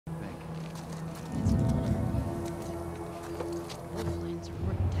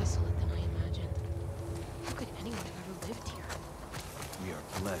lived here. We are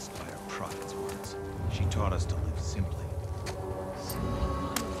blessed by our prophet's words. She taught us to live simply. So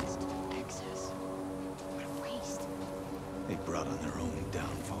modernist, excess. What a waste. They brought on their own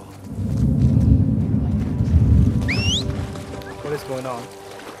downfall. What is going on?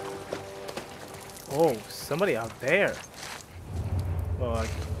 Oh, somebody out there. Well, I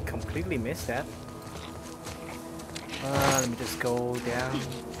completely missed that. Let me just go down.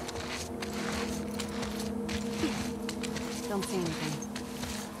 Don't see anything.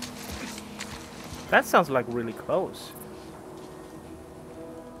 That sounds like really close.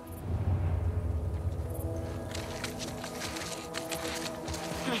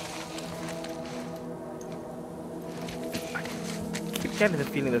 I keep getting the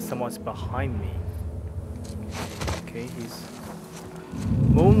feeling that someone's behind me. Okay, he's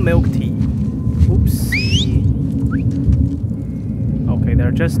moon milk tea. Oopsie. Okay,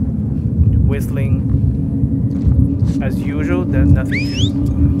 they're just whistling as usual. There's nothing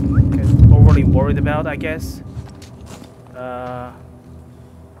to get overly worried about, I guess.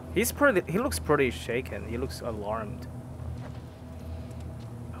 He looks pretty shaken. He looks alarmed.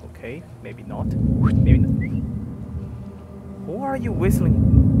 Okay, maybe not. Maybe not. Who are you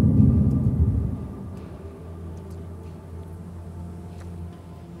whistling?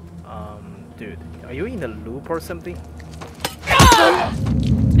 Dude, are you in a loop or something?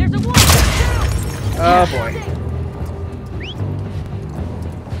 There's a wall! Oh boy.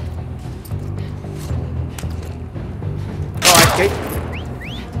 Oh, okay.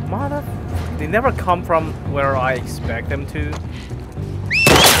 Mother... They never come from where I expect them to.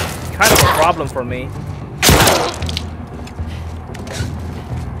 Kind of a problem for me.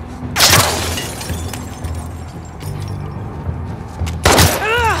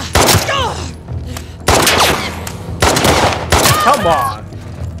 Come on!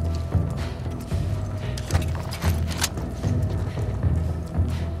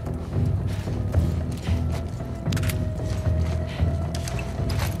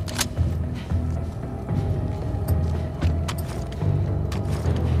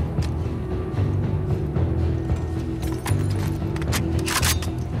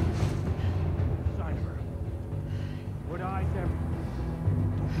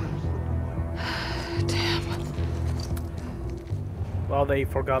 Well, they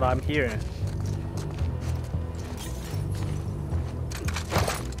forgot I'm here.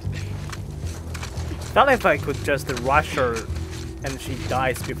 Not if I could just rush her and she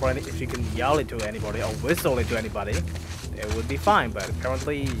dies before she can yell it to anybody or whistle it to anybody, it would be fine, but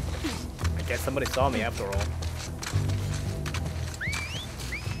apparently I guess somebody saw me after all.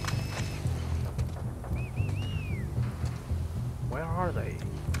 Where are they?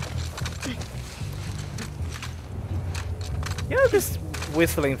 You know, this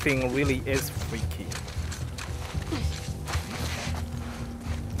whistling thing really is freaky.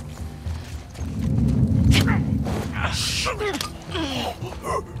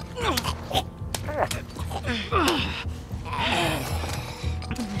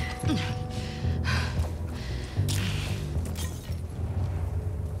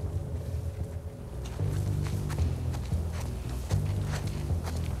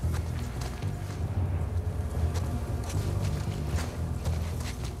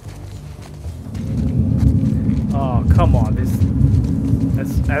 Oh, come on, this...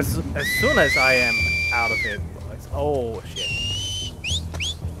 As soon as I am out of it... Oh, shit.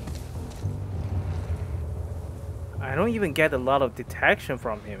 I don't even get a lot of detection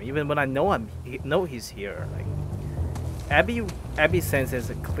from him, even when I know he's here. Like, Abby's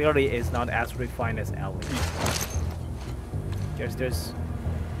senses clearly is not as refined as Ellie. There's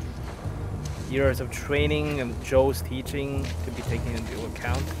years of training and Joe's teaching to be taken into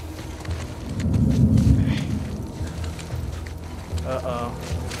account. Uh-oh.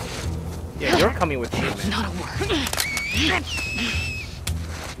 Yeah, you're coming with me, man. Not a word.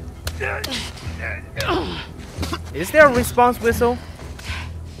 Is there a response whistle?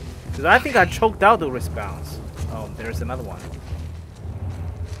 Because I think I choked out the response. Oh, there's another one.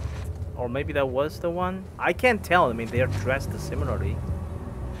 Or maybe that was the one? I can't tell. I mean, they're dressed similarly.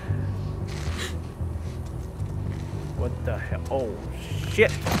 What the hell? Oh,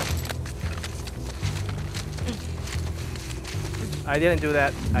 shit. I didn't do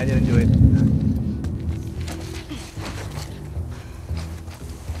that. I didn't do it.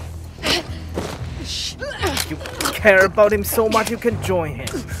 You care about him so much you can join him.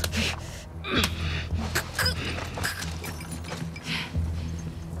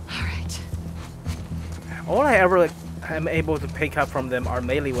 Alright. All I ever am able to pick up from them are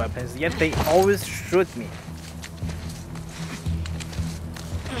melee weapons, yet they always shoot me.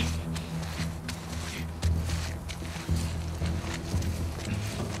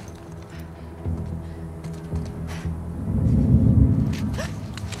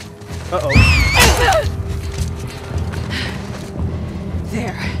 Uh-oh.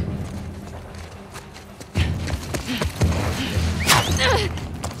 There.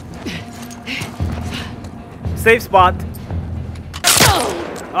 Safe spot.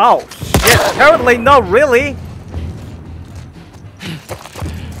 Oh, shit. Apparently not really.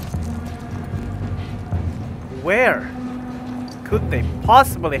 Where could they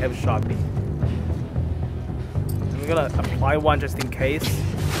possibly have shot me? I'm gonna apply one just in case,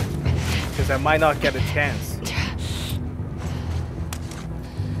 because I might not get a chance.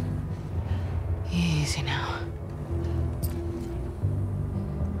 Easy now.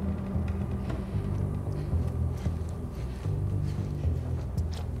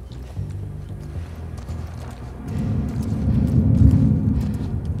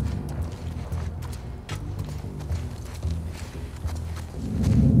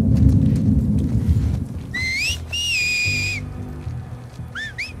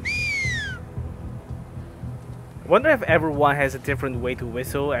 I wonder if everyone has a different way to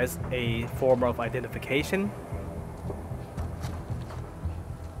whistle as a form of identification.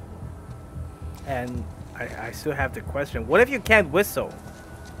 And I still have the question, what if you can't whistle?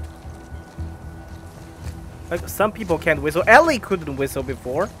 Like, some people can't whistle. Ellie couldn't whistle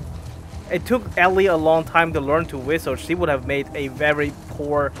before. It took Ellie a long time to learn to whistle. She would have made a very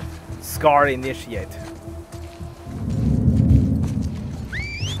poor Scar initiate.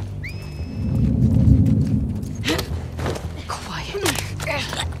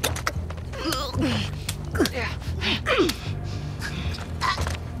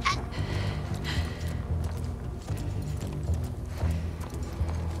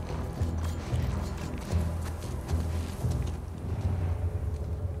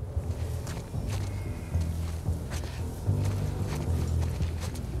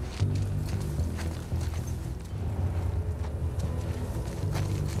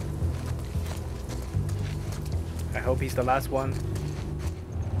 I hope he's the last one.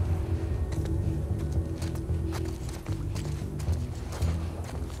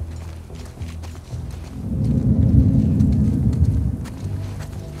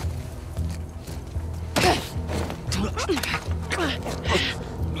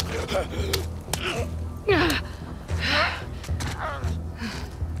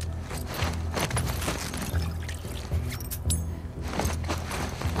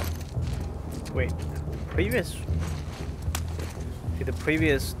 Wait, the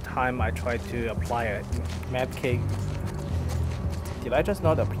previous time I tried to apply a map cake, did I just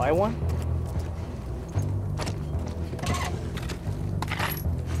not apply one?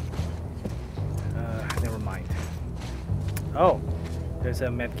 Never mind. Oh, there's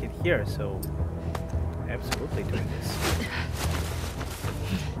a med kit here, so absolutely doing this.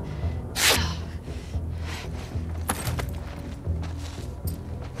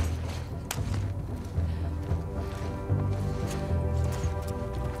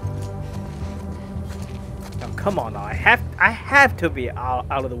 Come on now, I have to be out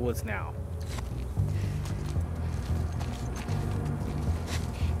of the woods now.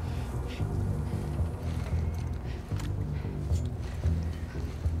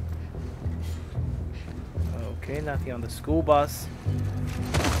 Okay, nothing on the school bus.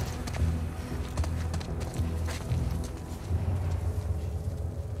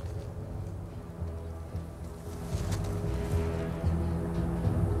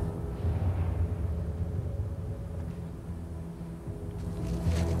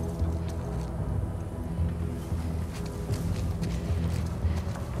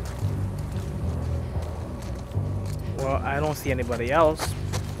 Well, I don't see anybody else.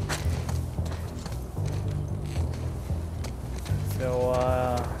 So,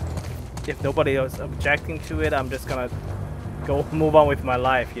 if nobody else objecting to it, I'm just gonna move on with my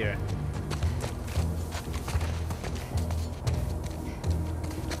life here.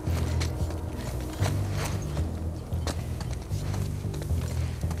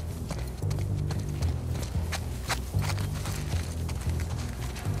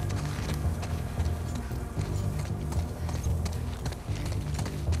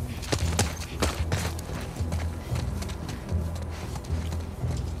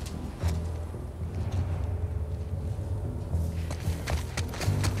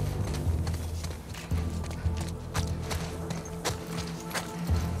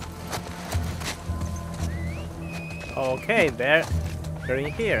 Okay, they're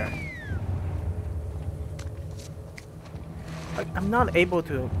in here. I'm not able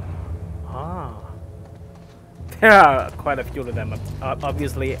to. Ah, there are quite a few of them.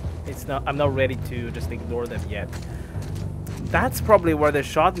 Obviously, it's not. I'm not ready to just ignore them yet. That's probably where they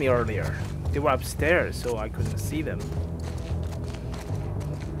shot me earlier. They were upstairs, so I couldn't see them.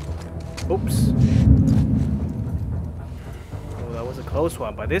 Oops. Oh, that was a close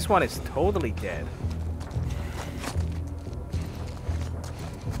one, but this one is totally dead.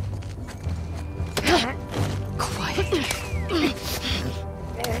 Quiet.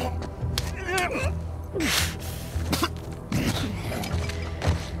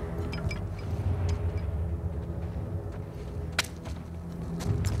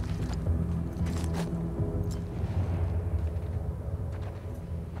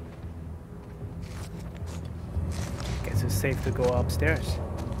 Guess it's safe to go upstairs.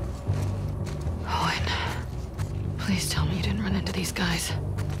 Owen, please tell me you didn't run into these guys.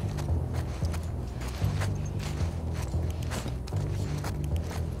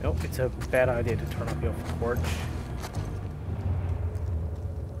 Nope, it's a bad idea to turn off your torch.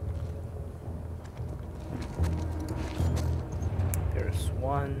 There's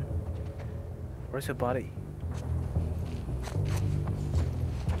one. Where's your body?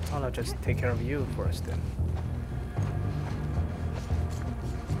 I'll just take care of you first then.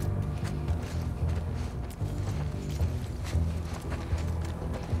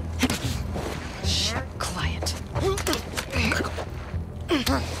 Shh, quiet.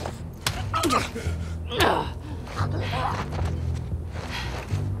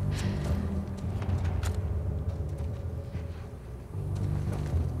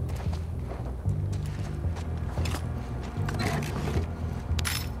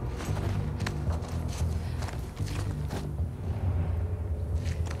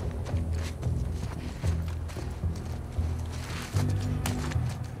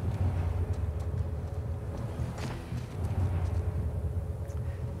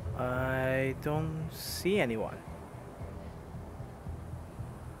 I don't see anyone.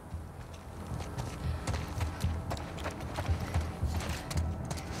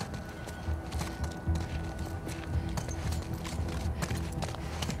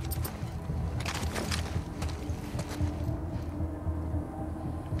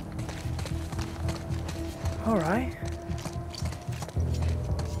 All right.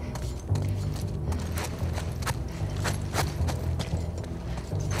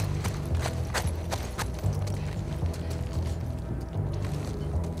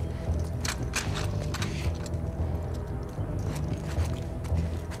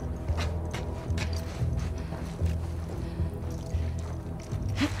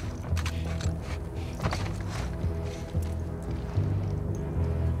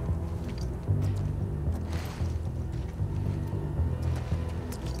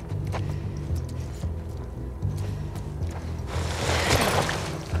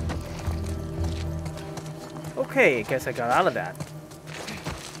 Okay, I guess I got out of that.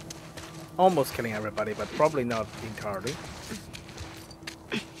 Almost killing everybody, but probably not entirely.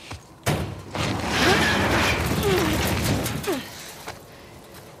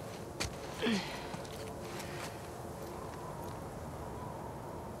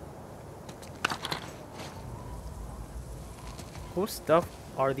 Whose stuff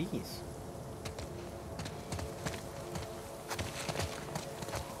are these?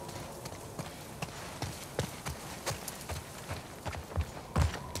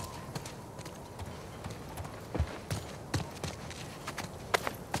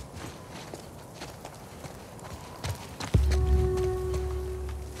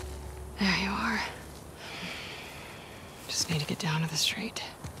 There you are. Just need to get down to the street.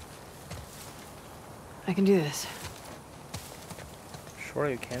 I can do this. Sure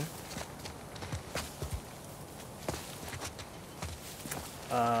you can.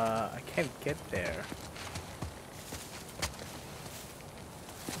 I can't get there.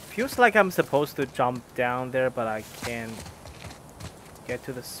 Feels like I'm supposed to jump down there, but I can't get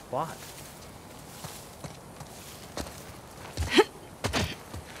to the spot.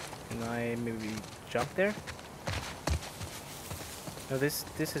 Can I maybe jump there? No, this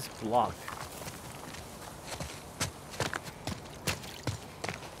is blocked.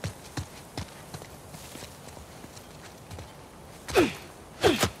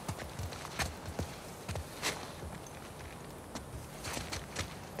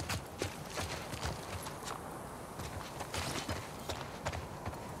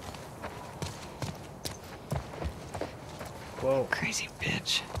 Whoa. Crazy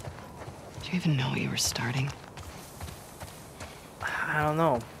bitch. Do you even know what you were starting? I don't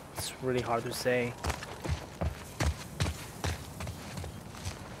know. It's really hard to say.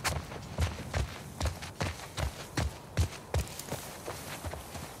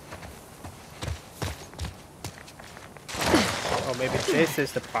 Or maybe this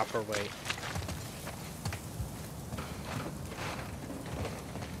is the proper way.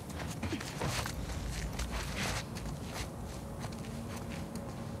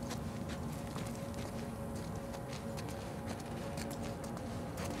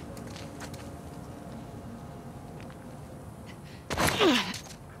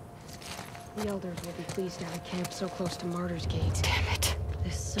 The elders will be pleased to have a camp so close to Martyr's Gate. Damn it.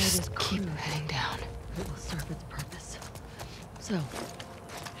 This site is Keep crude, heading down. but it will serve its purpose. So,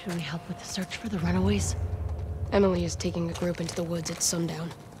 should we help with the search for the runaways? Emily is taking a group into the woods at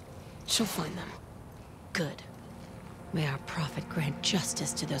sundown. She'll find them. Good. May our prophet grant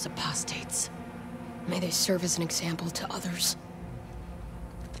justice to those apostates. May they serve as an example to others.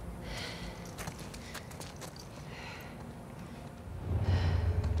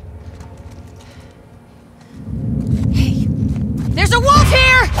 Hey! There's a wolf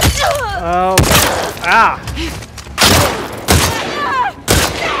here! Oh. Ah!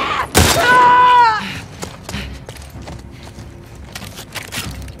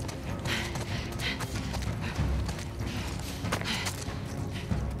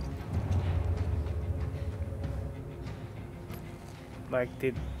 Like,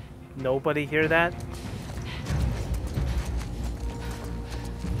 did nobody hear that?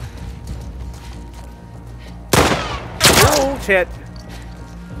 Oh, shit.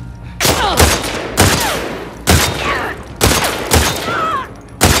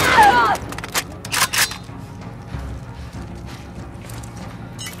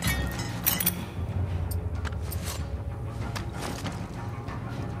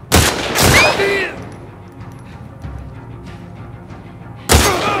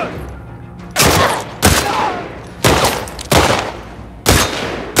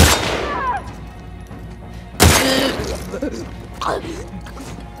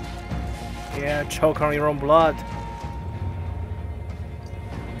 Yeah, choke on your own blood.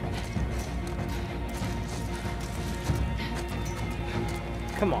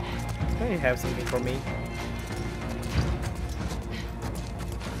 Come on, don't you have something for me?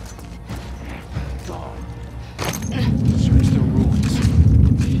 Search the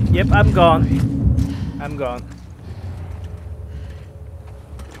ruins. Yep, I'm gone. I'm gone.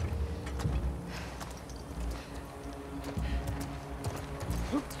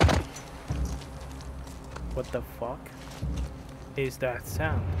 What the fuck is that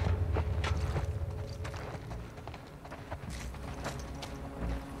sound?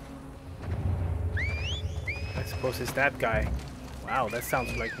 I suppose it's that guy. Wow, that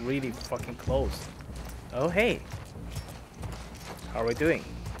sounds like really fucking close. Oh hey, how are we doing?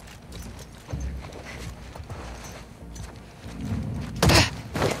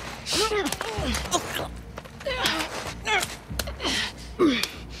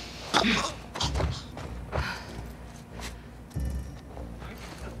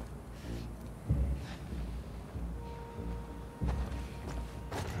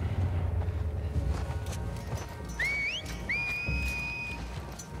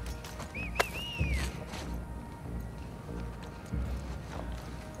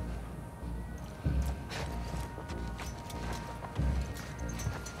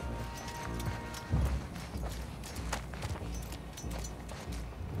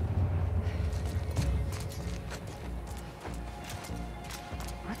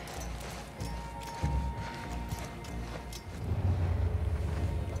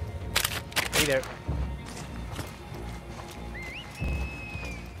 Hey there.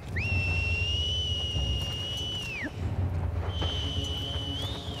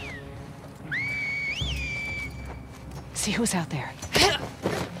 See who's out there.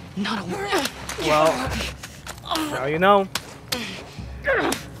 Not a word. Well, now you know.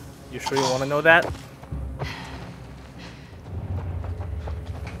 You sure you want to know that?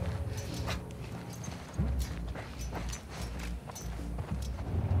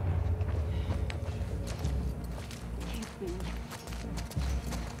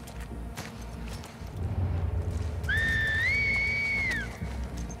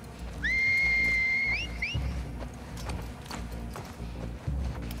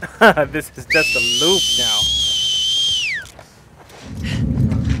 This is just a loop now.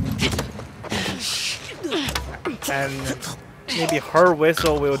 And maybe her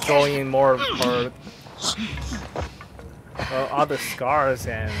whistle will draw in more of her other scars,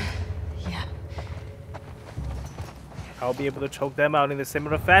 and Yeah. I'll be able to choke them out in a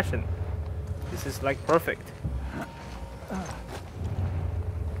similar fashion. This is like perfect.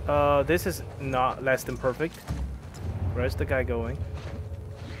 This is not less than perfect. Where's the guy going?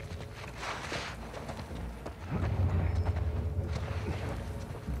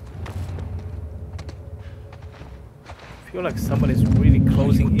 I feel like somebody's really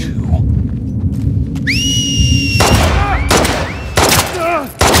closing in.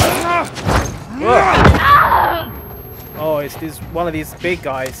 Oh, it's this one of these big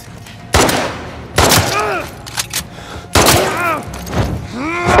guys.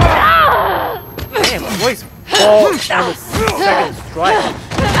 Damn, my voice falls on the second strike.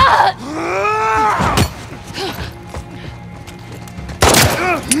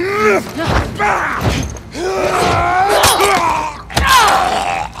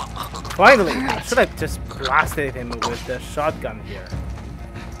 Finally! I should have just blasted him with the shotgun here.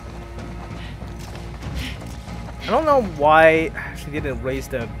 I don't know why she didn't raise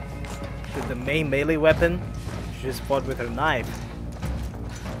the main melee weapon. She just fought with her knife.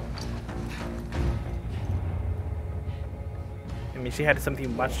 I mean, she had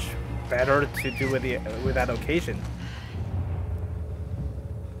something much better to do with that occasion.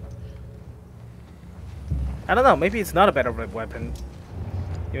 I don't know, maybe it's not a better weapon.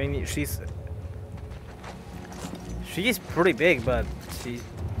 I mean, she's pretty big, but she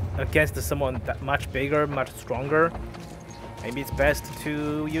against someone that much bigger, much stronger. Maybe it's best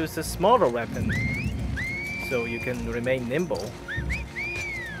to use a smaller weapon so you can remain nimble.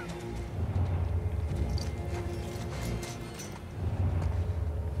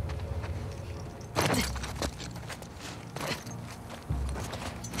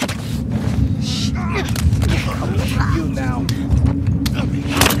 Coming to you now.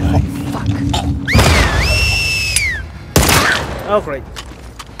 Oh, great.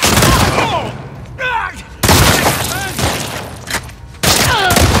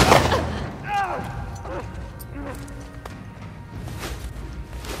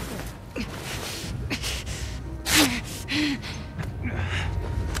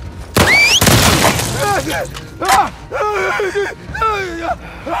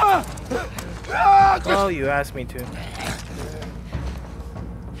 Oh, you asked me to.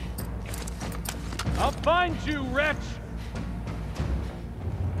 I'll find you, wretch!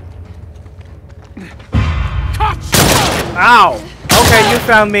 Ow! Okay, you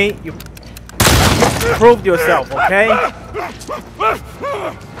found me. You proved yourself, okay? Okay.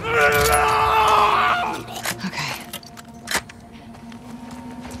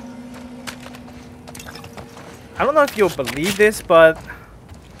 I don't know if you'll believe this, but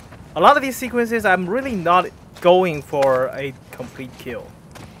a lot of these sequences, I'm really not going for a complete kill.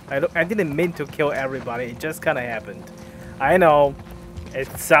 I didn't mean to kill everybody, it just kind of happened. I know, it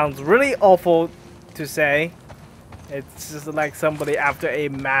sounds really awful to say. It's just like somebody after a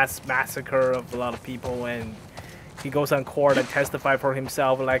mass massacre of a lot of people and he goes on court and testify for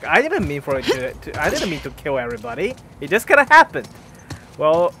himself. Like, I didn't mean for it I didn't mean to kill everybody. It just kind of happened.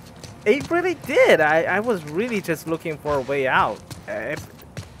 Well, it really did. I was really just looking for a way out.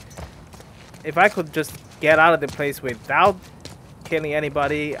 If I could just get out of the place without killing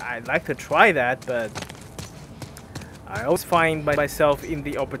anybody, I'd like to try that, but I always find myself in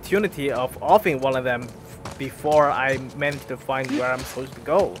the opportunity of offing one of them before I manage to find where I'm supposed to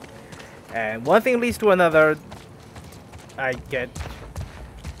go. And one thing leads to another. I get,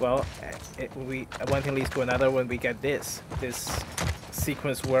 well, one thing leads to another when we get this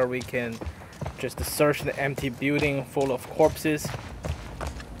sequence where we can just search an empty building full of corpses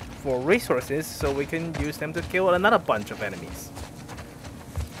for resources so we can use them to kill another bunch of enemies.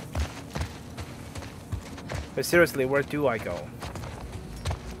 But seriously, where do I go?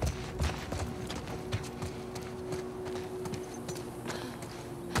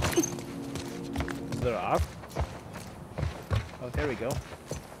 There are. Oh, there we go.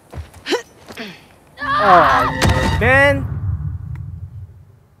 Oh, man!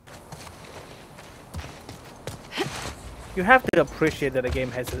 You have to appreciate that the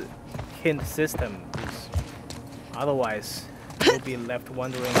game has a hint system. Otherwise, you'll be left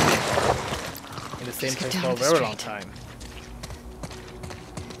wondering in the same place for a very long time.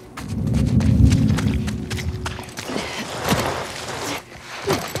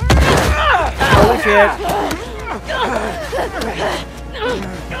 Holy shit!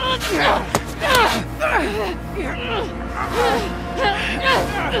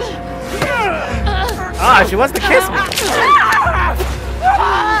 Ah, she wants to kiss me!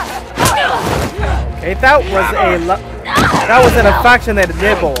 Okay, that was an affectionate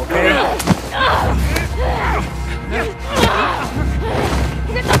nibble, okay?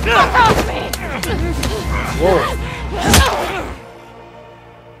 Get the fuck off me! Whoa.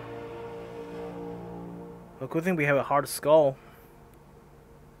 Well, good thing we have a hard skull.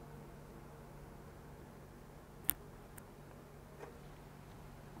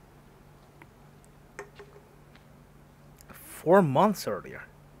 Four months earlier.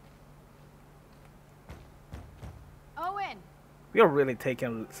 Owen! We are really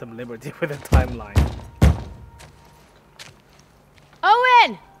taking some liberty with the timeline.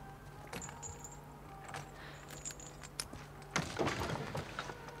 Owen!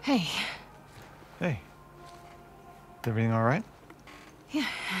 Hey. Hey. Is everything all right? Yeah.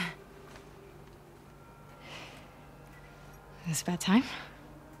 Is it about time?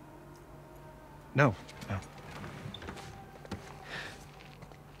 No. No.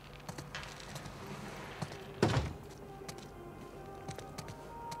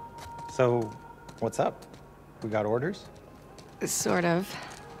 So, what's up? We got orders? Sort of.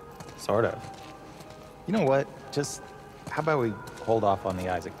 Sort of. You know what? Just, how about we hold off on the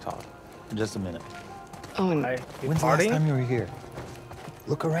Isaac talk for just a minute? Owen, When's the last time you were here?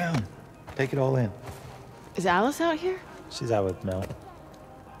 Look around. Take it all in. is Alice out here? She's out with Mel.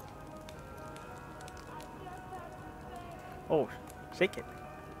 Oh, shake it.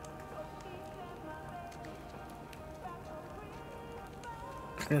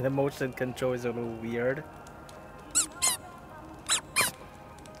 The motion control is a little weird.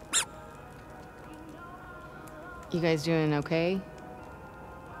 You guys doing okay?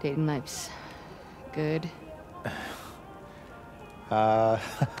 Dating life's good? For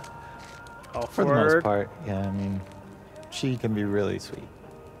the most Awkward. part, yeah, I mean, she can be really sweet.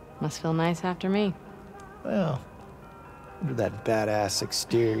 Must feel nice after me. Well, under that badass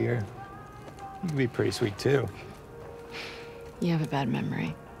exterior, you can be pretty sweet too. You have a bad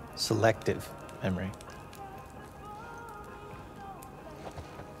memory. Selective memory.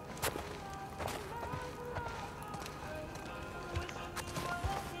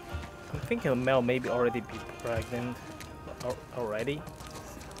 I'm thinking Mel maybe already be pregnant already.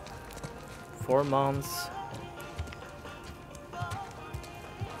 4 months.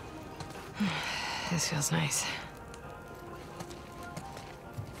 This feels nice.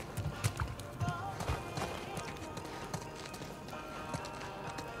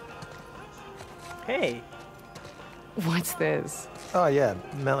 Hey, What's this? Oh, yeah.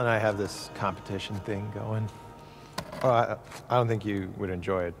 Mel and I have this competition thing going. Oh, I don't think you would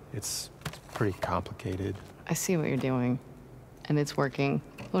enjoy it. It's pretty complicated. I see what you're doing, and it's working.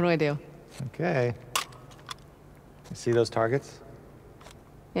 What do I do? Okay. You see those targets?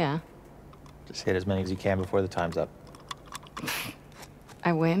 Yeah, Just hit as many as you can before the time's up.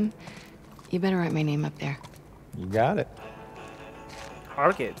 I win. You better write my name up there. You got it.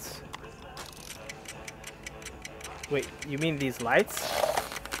 targets. Wait, you mean these lights?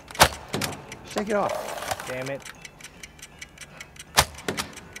 Take it off. Damn it.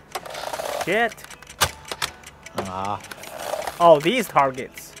 Shit. Ah. Oh, these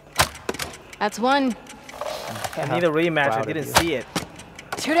targets. That's one. I need a rematch. I Proud of didn't you. see it.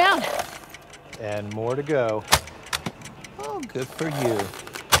 2 down. And more to go. Oh, good for you.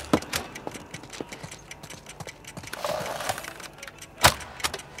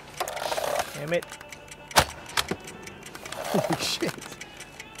 Damn it. Holy shit.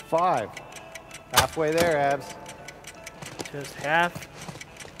 5. Halfway there, Abs. Just half.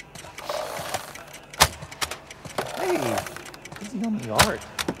 Hey, easy on the art.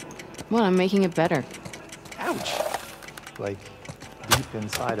 Well, I'm making it better. Ouch. Like, deep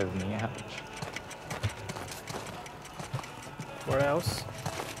inside of me, ouch. Where else?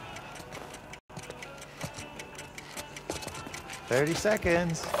 30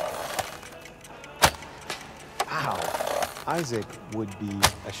 seconds. Ow. Isaac would be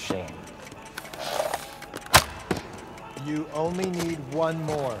ashamed. You only need one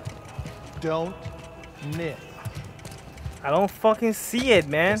more. Don't miss. I don't fucking see it,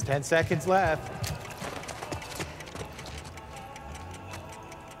 man. There's 10 seconds left.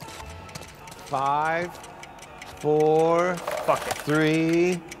 5, 4, Fuck it.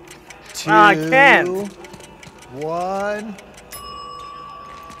 3, 2, Ah, I can't. 1.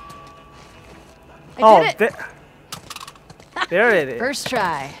 I did it. There it is. First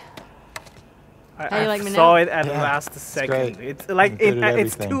try. How you I like me saw now? it at the Yeah, last it's second. great. It's like You're good at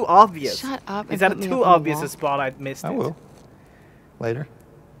it's everything. too obvious. Shut up and It's at put a me too up on the obvious wall. a spot. I missed I it. will. Later.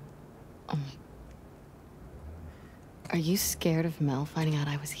 Are you scared of Mel finding out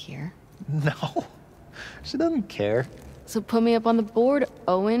I was here? No. She doesn't care. So put me up on the board,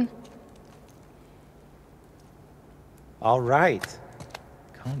 Owen. All right.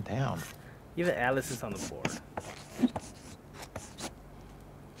 Calm down. Even Alice is on the board.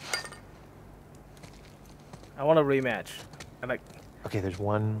 I want a rematch. I like Okay, there's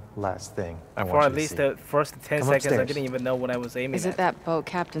one last thing I for want at you least to see. the first 10 Come seconds. I upstairs. didn't even know what I was aiming Is at. it that boat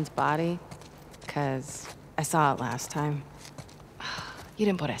captain's body? Cause I saw it last time. You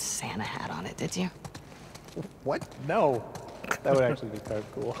didn't put a Santa hat on it, did you? What? No. That would actually be kind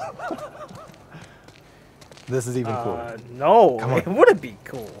of cool. This is even cooler. No, Come on. it wouldn't be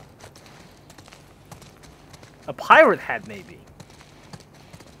cool. A pirate hat, maybe.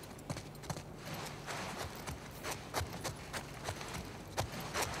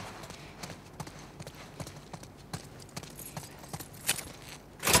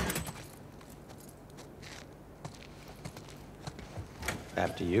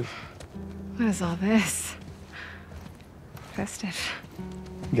 After you. What is all this? Festive.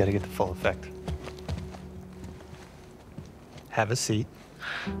 You gotta get the full effect. Have a seat.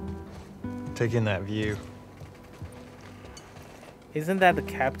 take in that view. Isn't that the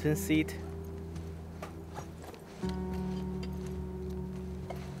captain's seat?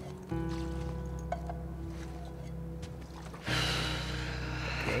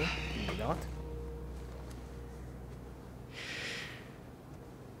 Okay, maybe not.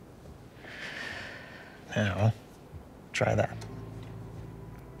 Now, try that.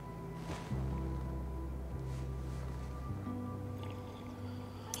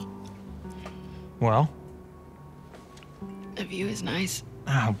 Well? The view is nice.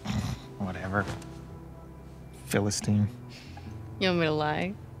 Oh, whatever. Philistine. You want me to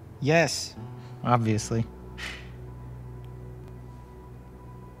lie? Yes, obviously.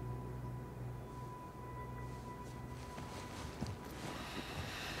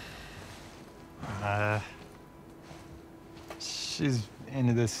 She's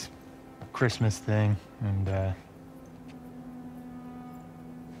into this Christmas thing, and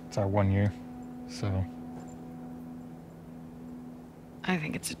it's our 1 year, so. I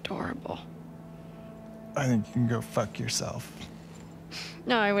think it's adorable. I think you can go fuck yourself.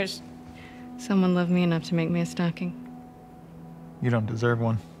 No, I wish someone loved me enough to make me a stocking. You don't deserve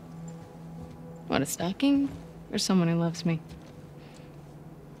one. What, a stocking? Or someone who loves me?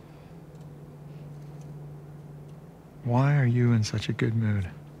 Why are you in such a good mood?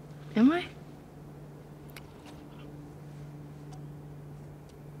 Am I?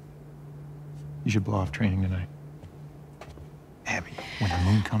 You should blow off training tonight. Abby, when the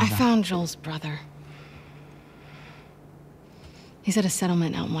moon comes I out. found Joel's brother. He's at a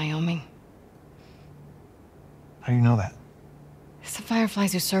settlement out in Wyoming. How do you know that? The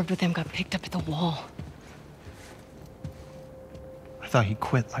Fireflies who served with him got picked up at the wall. I thought he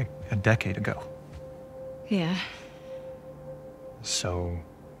quit like a decade ago. Yeah. So,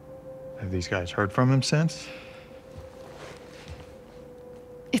 have these guys heard from him since?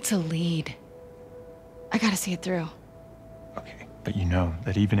 It's a lead. I gotta see it through. Okay, but you know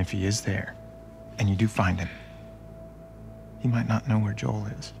that even if he is there, and you do find him, he might not know where Joel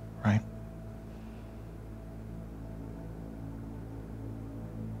is, right?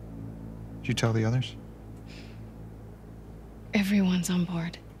 Did you tell the others? Everyone's on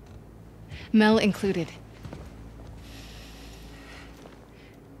board. Mel included.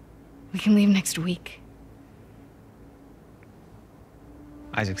 We can leave next week.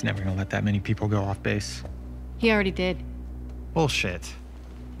 Isaac's never gonna let that many people go off base. He already did. Bullshit.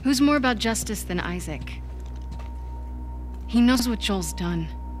 Who's more about justice than Isaac? He knows what Joel's done.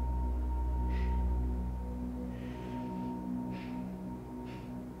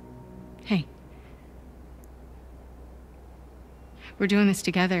 Hey. We're doing this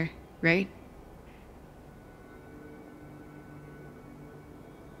together, right?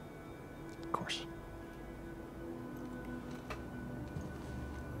 Of course.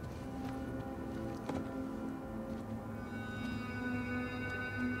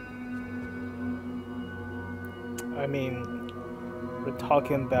 I mean, we're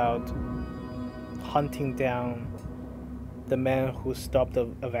talking about hunting down the man who stopped a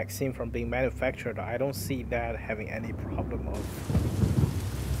vaccine from being manufactured. I don't see that having any problem of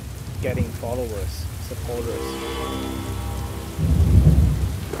getting followers, supporters.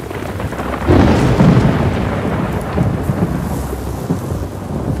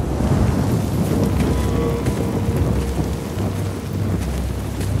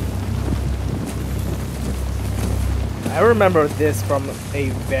 I remember this from a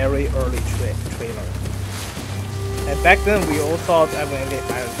very early trailer. And back then we all thought, I mean,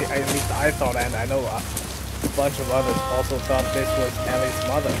 at least I thought, and I know a bunch of others also thought this was Ellie's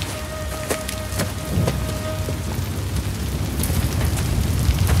mother.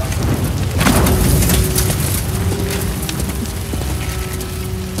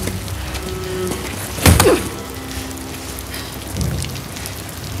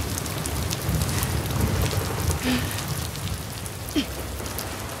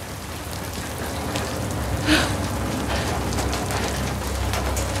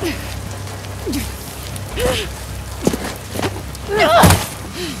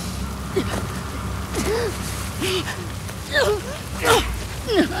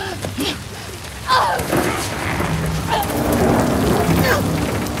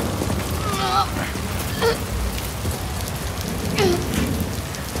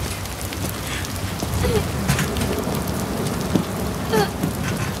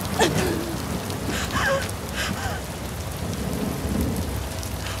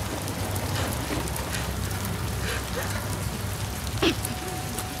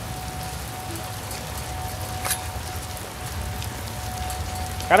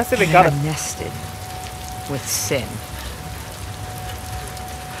 Gotta say they got it nested with sin.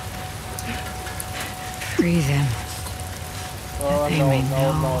 Free them. Oh, They no, may no,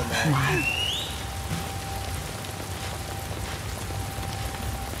 know no, who no. I am.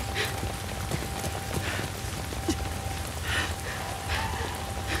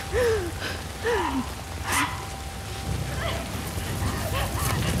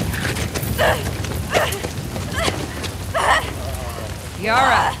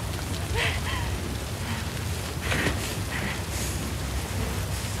 Yara!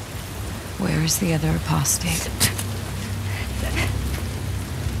 Where is the other apostate?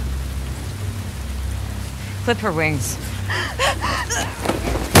 Clip her wings.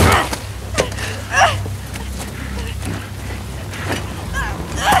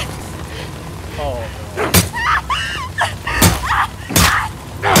 Oh no.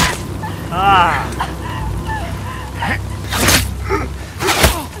 Ah!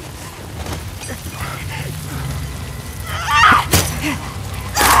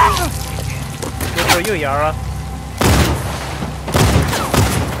 Good for you, Yara.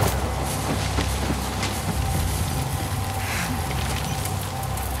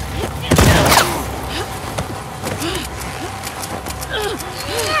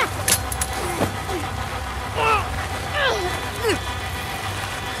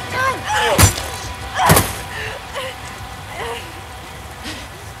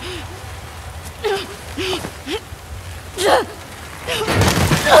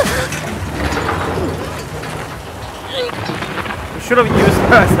 We should have used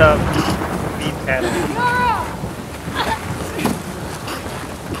her as a beat pedal.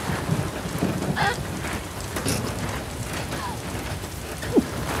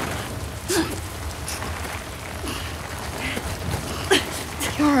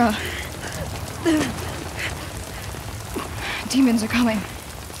 Yara. Demons are coming.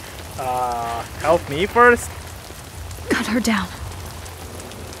 Help me first. Cut her down.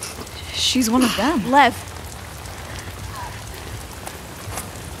 She's one of them. Lev.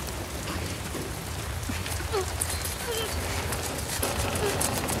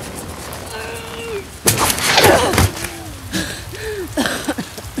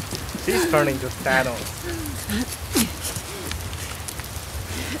 She's turning to Thanos.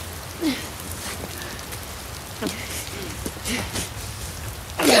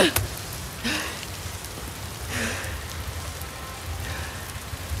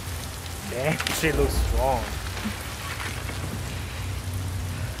 Damn, she looks strong.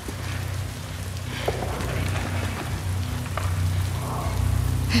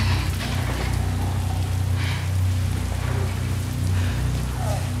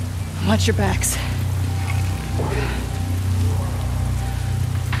 Watch your backs.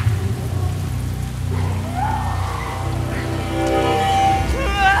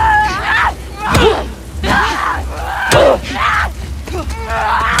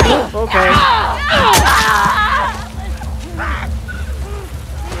 Okay.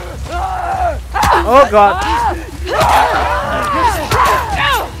 Oh god.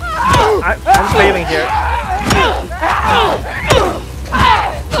 I'm failing here.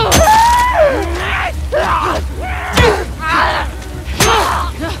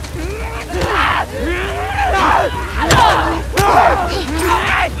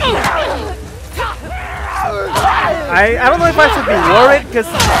 I don't know if I should be worried because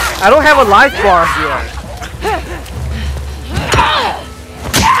I don't have a life bar here.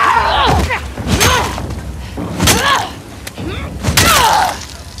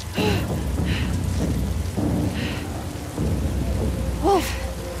 Wolf,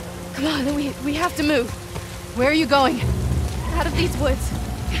 come on, we have to move. Where are you going? Out of these woods.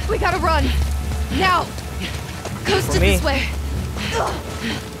 We gotta run. Now. Coast it this way.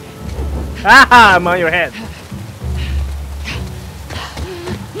 Haha, I'm on your head.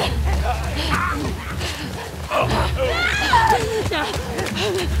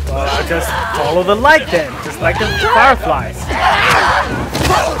 Well, I'll just follow the light then, just like the fireflies.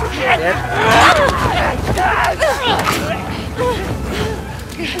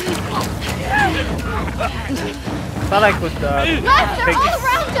 Thought I could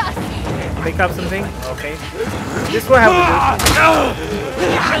pick up something. Okay, this will have to do.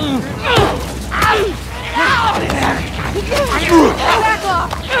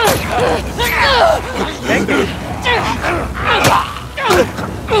 Thank you.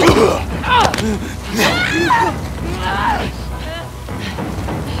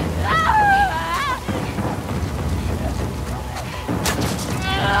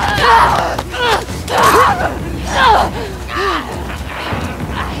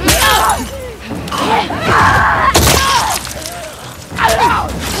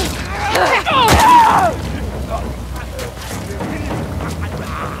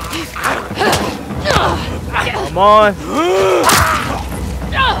 Come on.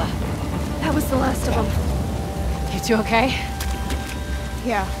 That was the last of them. You two okay?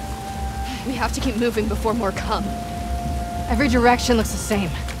 Yeah. We have to keep moving before more come. Every direction looks the same.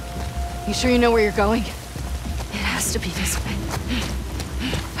 You sure you know where you're going? It has to be this way.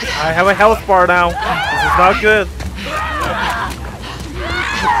 I have a health bar now. This is not good.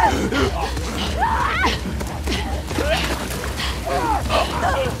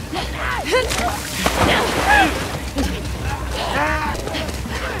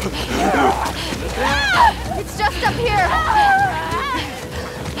 It's just up here.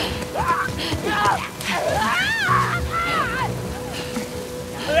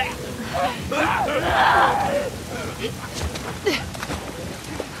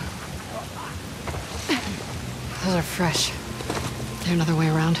 Those are fresh. Is there another way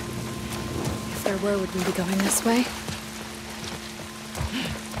around? If there were, would we be going this way?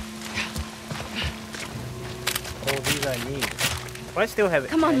 All these I need. Do I still have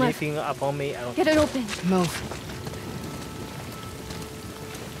Come on, Lev. anything up on me? I don't. Get it open. Move.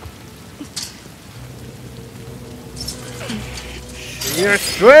 Your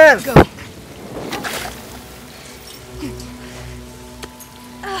strength! Go.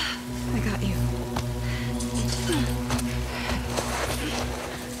 I got you.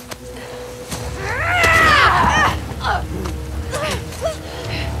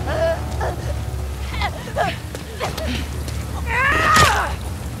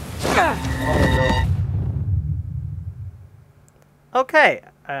 Okay.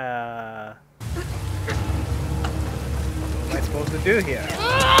 What am I supposed to do here?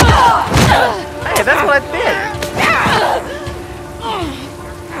 Hey, that's what I did.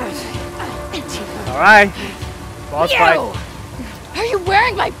 All right. Boss fight. Are you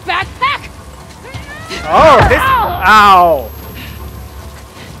wearing my backpack? Oh, this. Ow.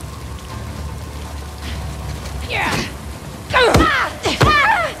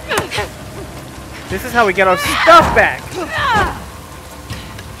 This is how we get our stuff back.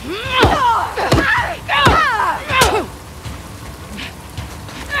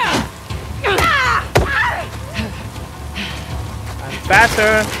 I'm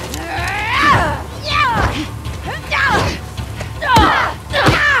faster.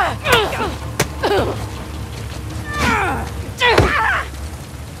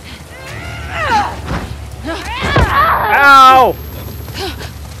 Ow!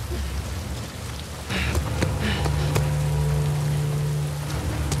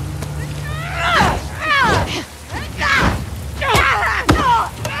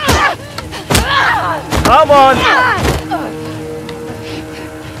 Come on!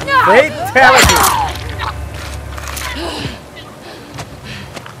 Fatality!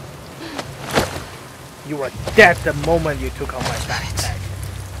 You were dead the moment you took out my backpack.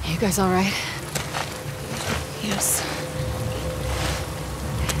 You guys all right? Yes.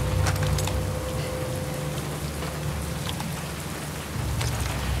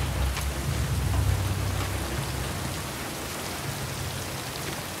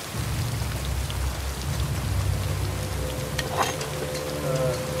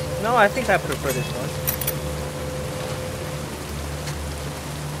 No, I think I prefer this one.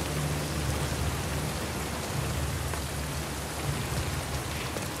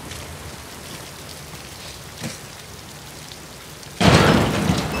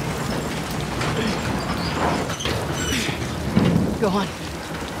 Go on.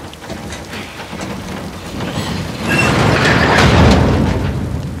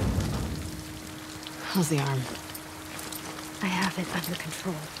 How's the arm? I have it under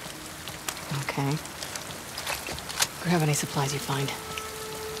control. Okay. Grab any supplies you find.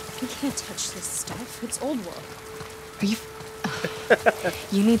 We can't touch this stuff. It's old world. Are you...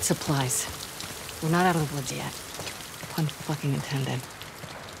 You need supplies. We're not out of the woods yet. Pun fucking intended.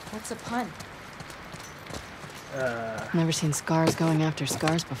 What's a pun? Never seen scars going after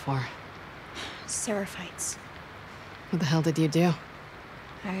scars before. Seraphites. What the hell did you do?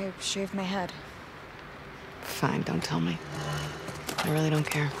 I shaved my head. Fine, don't tell me. I really don't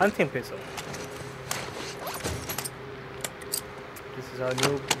care. Hunting pistol. This is our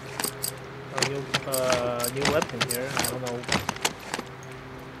new weapon here. I don't know.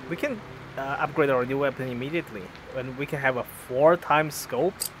 We can upgrade our new weapon immediately when we can have a 4x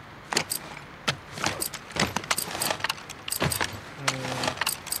scope.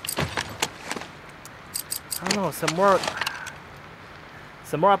 I don't know, some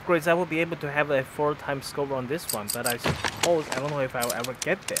more upgrades I will be able to have a 4x scope on this one, but I suppose I don't know if I'll ever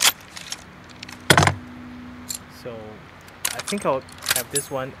get there. So I think I'll have this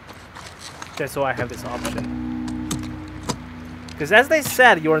one just so I have this option. Because as they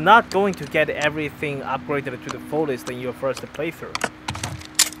said, you're not going to get everything upgraded to the fullest in your first playthrough.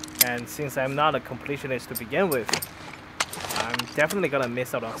 And since I'm not a completionist to begin with, I'm definitely gonna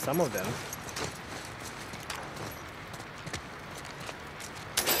miss out on some of them.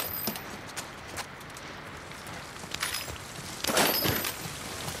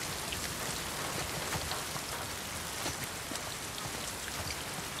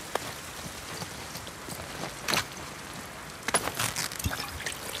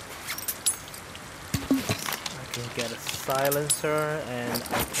 Silencer, and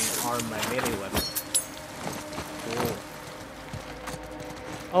I can arm my melee weapon. Cool.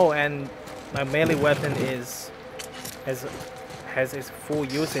 Oh, and my melee weapon has its full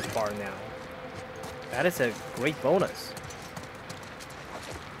usage bar now. That is a great bonus.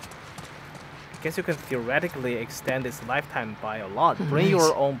 I guess you can theoretically extend its lifetime by a lot. Bring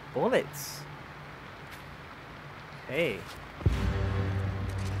your own bullets. Hey.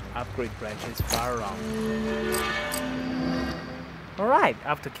 Upgrade branches, firearm. Alright,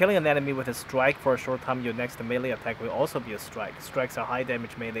 after killing an enemy with a strike for a short time, your next melee attack will also be a strike. Strikes are high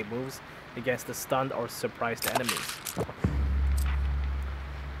damage melee moves against the stunned or surprised enemies.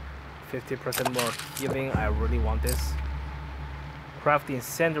 50% more healing, I really want this. Craft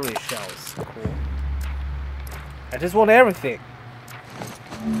incendiary shells, cool. I just want everything.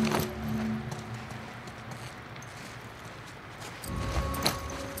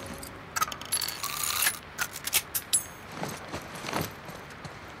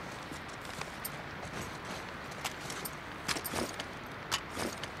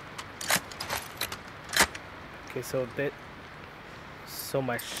 Okay, so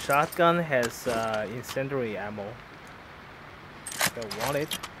my shotgun has incendiary ammo. If I want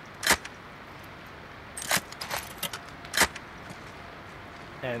it.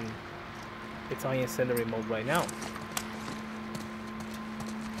 And it's on incendiary mode right now.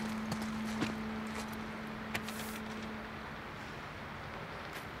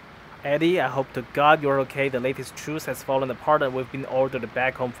 Eddie, I hope to God you're okay. The latest truce has fallen apart and we've been ordered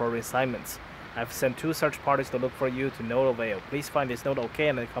back home for reassignments. I've sent 2 search parties to look for you to no avail. Please find this note okay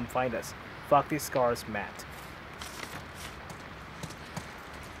and then come find us. Fuck these scars, Matt.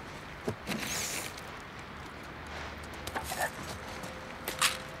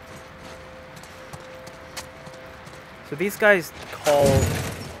 So these guys call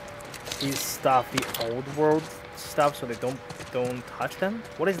these stuff the old world stuff, so they don't touch them?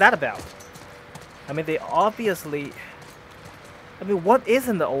 What is that about? I mean, they obviously... I mean, what is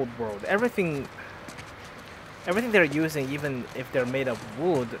in the old world? Everything they're using, even if they're made of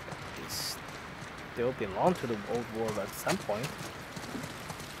wood, still belong to the old world at some point.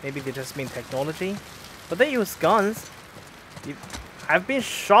 Maybe they just mean technology, but they use guns. I've been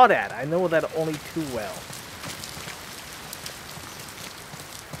shot at. I know that only too well.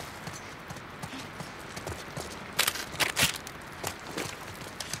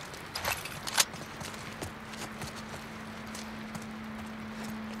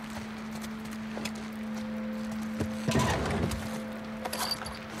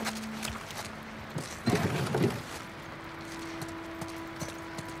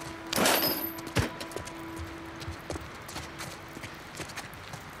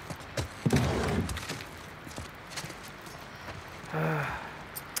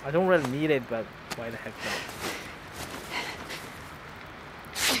 I don't really need it, but why the heck not?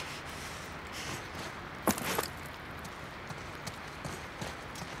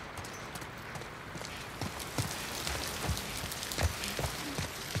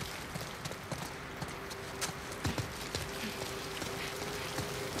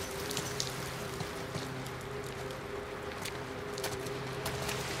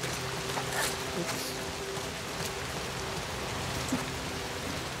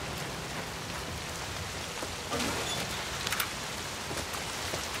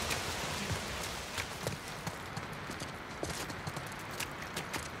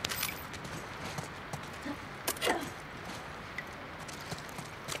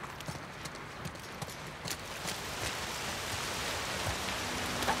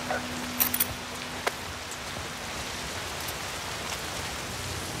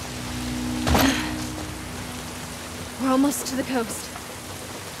 We're almost to the coast.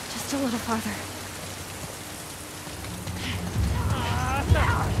 Just a little farther.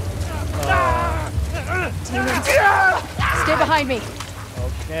 Demons. Stay behind me.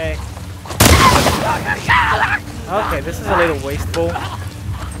 Okay. Okay, this is a little wasteful.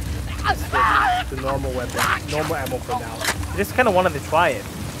 The normal weapon, normal ammo for now. I just kind of wanted to try it.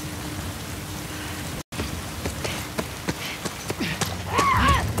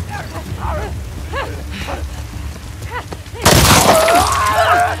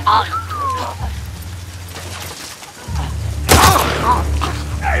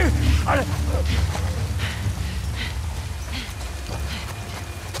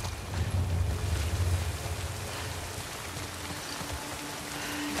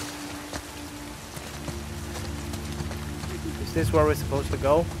 Is this where we're supposed to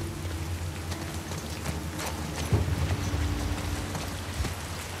go?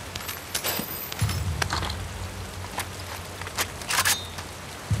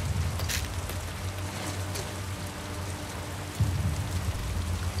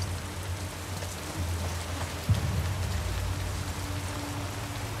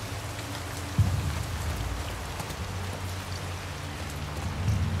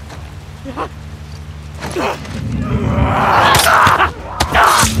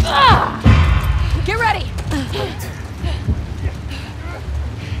 Get ready!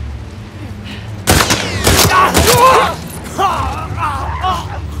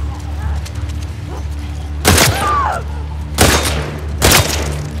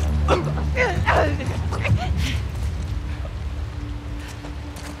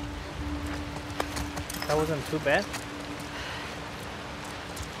 That wasn't too bad.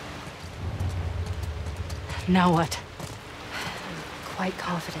 Now what? Quite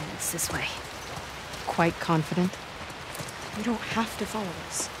confident it's this way. Quite confident? You don't have to follow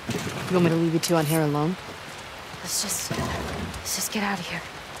us. You want me to leave you two on here alone? Let's just get out of here.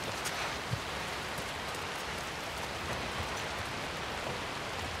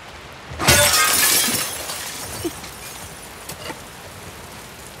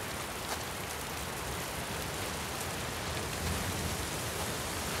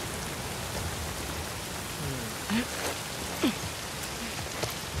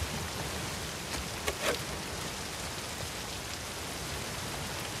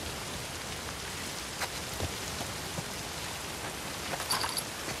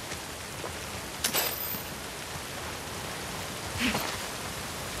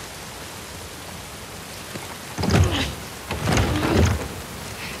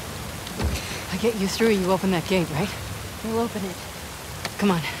 I get you through, you open that gate, right? We'll open it.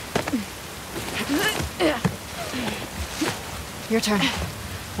 Come on. Your turn.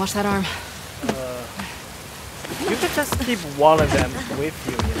 Watch that arm. You could just keep one of them with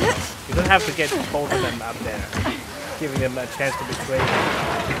you, you know? You don't have to get both of them up there, giving them a chance to betray you.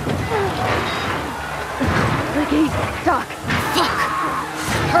 Ricky, Doc. Fuck!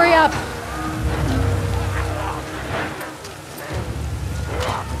 Hurry up!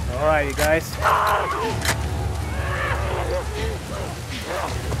 Alright, you guys.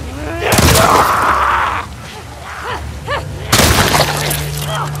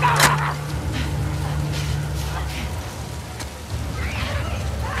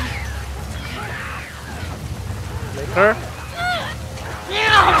 Liquor.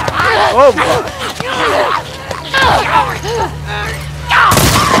 Oh my!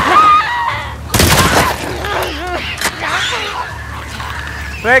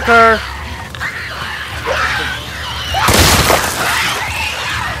 Breaker!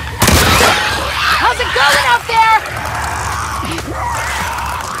 How's it going out there?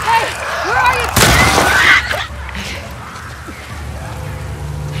 Hey, where are you?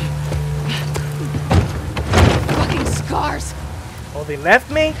 Fucking scars. Oh, they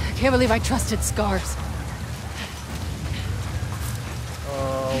left me? I can't believe I trusted Scars.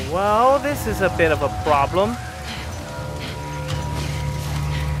 Well, this is a bit of a problem.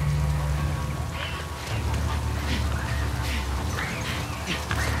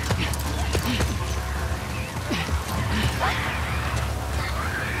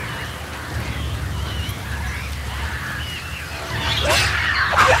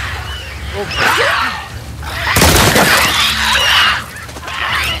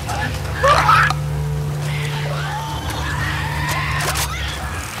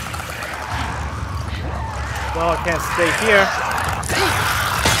 Well, I can't stay here.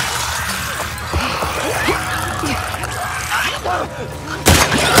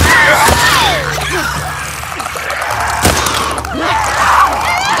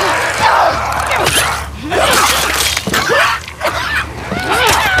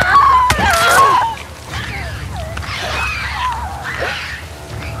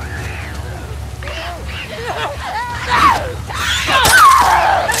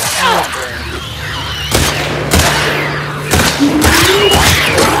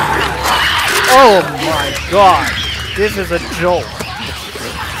 Oh my god, this is a joke.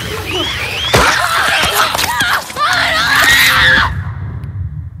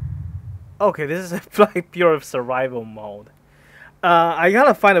 Okay, this is like pure survival mode. I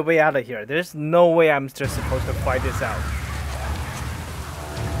gotta find a way out of here. There's no way I'm just supposed to fight this out.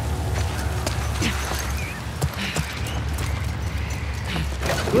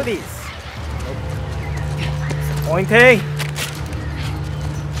 Goodies. Nope. Disappointing.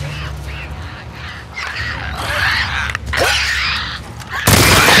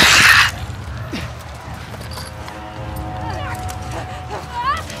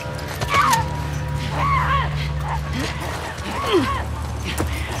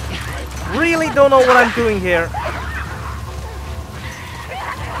 really don't know what I'm doing here.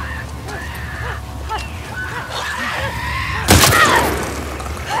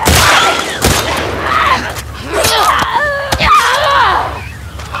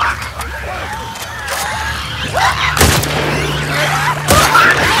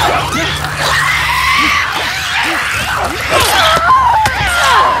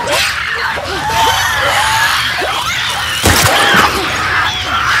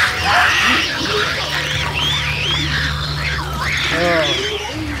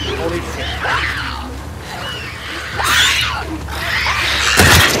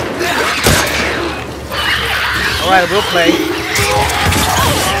 Alright, we'll play.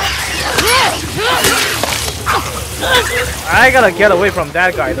 I gotta get away from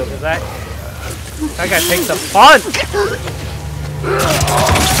that guy though, because that guy takes a punch!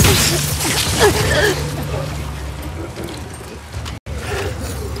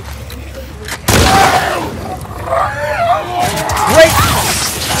 Great!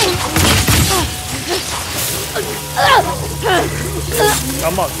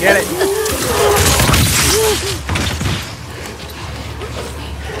 Come on, get it!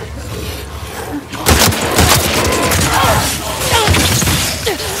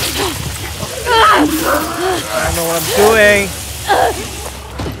 I don't know what I'm doing.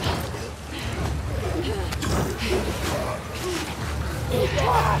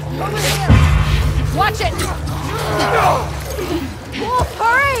 Watch it! Wolf,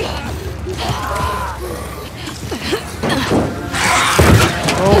 hurry!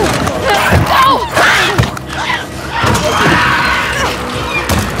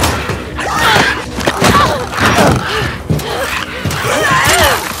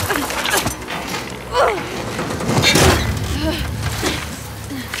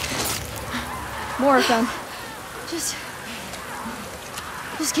 More of them. Just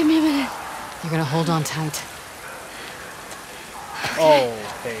give me a minute. You're gonna hold on tight.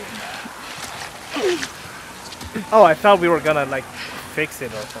 Okay. Oh, I thought we were gonna like fix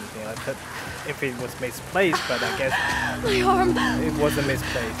it or something. I thought if it was misplaced, but I guess My arm. it wasn't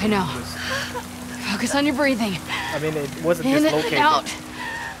misplaced. I know. It was, Focus on your breathing. I mean, it wasn't In dislocated. and out.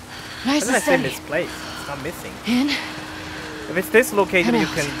 Nice When I and say steady. misplaced, it's not missing. In. If it's dislocated, And you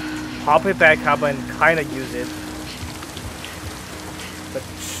out. can pop it back up and kind of use it. But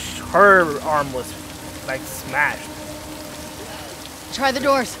her arm was like smashed. Try the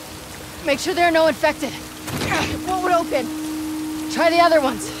doors. Make sure there are no infected. What would open? Try the other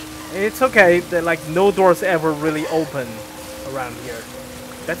ones. It's okay. Like no doors ever really open around here.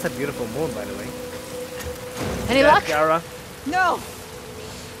 That's a beautiful moon, by the way. Any luck? Gara? No.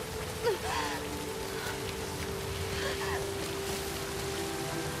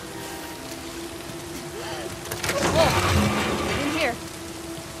 In here.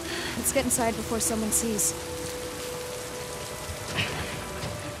 Let's get inside before someone sees.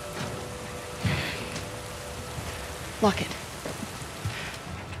 Lock it.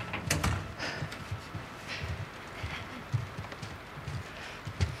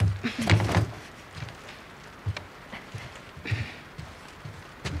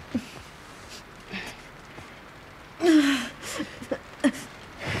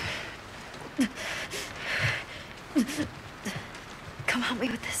 Come help me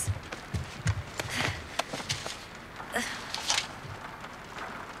with this.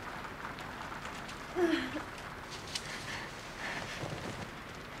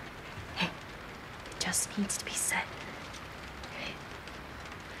 Just needs to be set.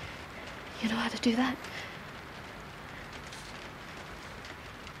 You know how to do that?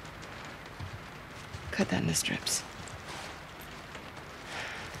 Cut that into strips.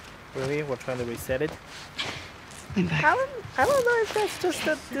 Really? We're trying to reset it? Lean back. I don't know if that's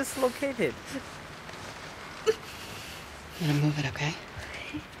just dislocated. I'm gonna move it, okay?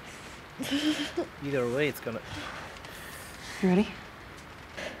 Either way, it's gonna. You ready?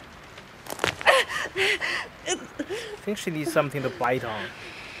 I think she needs something to bite on.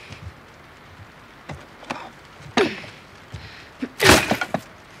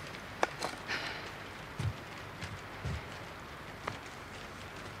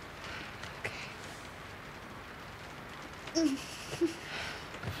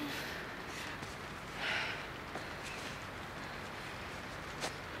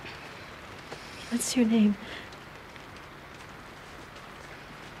 What's your name?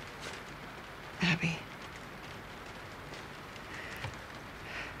 Abby.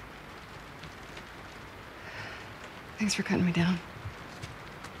 Thanks for cutting me down.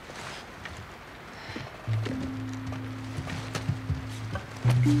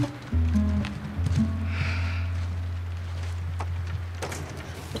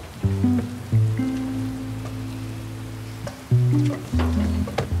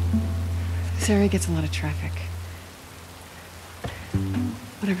 This area gets a lot of traffic.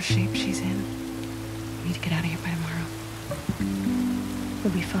 Whatever shape she's in, we need to get out of here by tomorrow.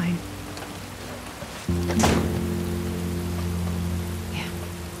 We'll be fine. Yeah.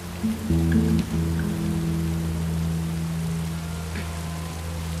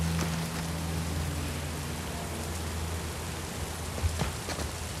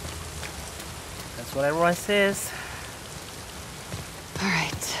 That's what everyone says. All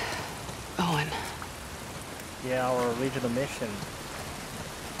right. Owen. Yeah, our original mission.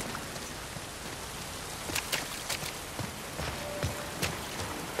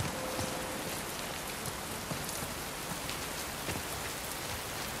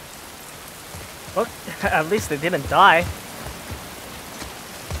 Well, at least they didn't die.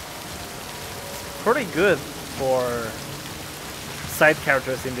 Pretty good for side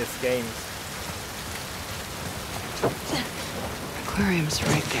characters in this game. Aquarium's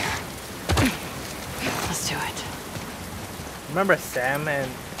right there. Let's do it. Remember Sam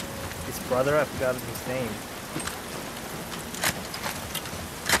and his brother? I forgot his name.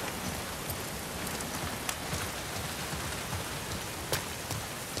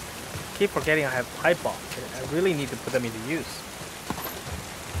 Keep forgetting I have pipe bombs. I really need to put them into use.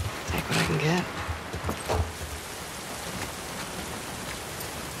 Take what I can get.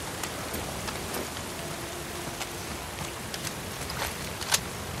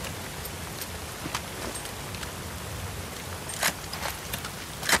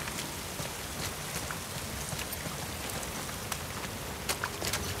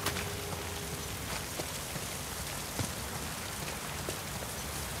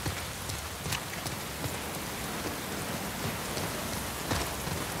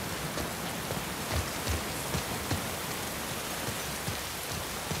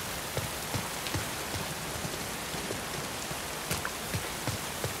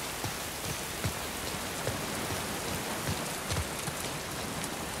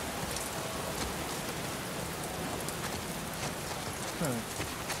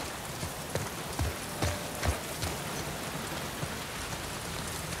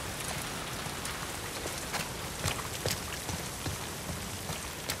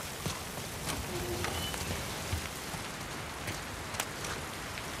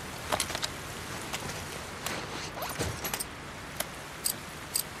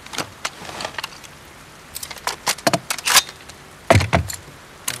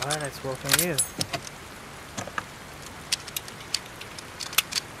 Alright, let's work on you.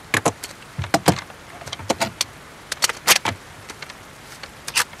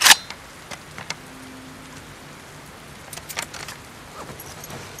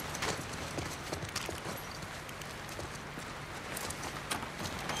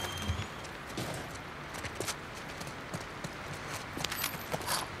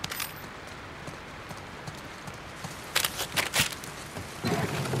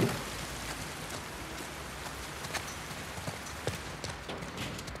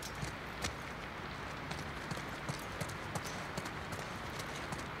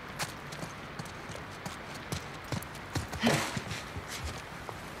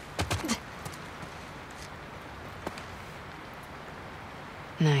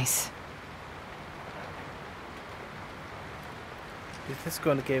 Nice. Is this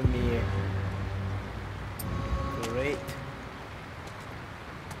going to give me a great?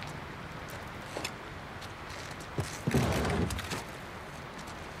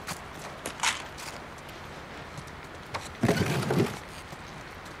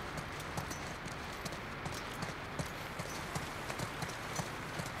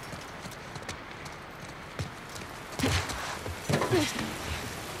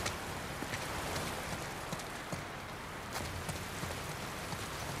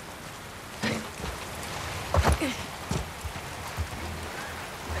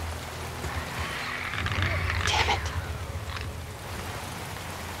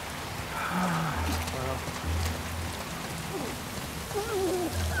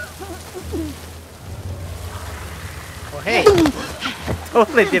 Oh hey!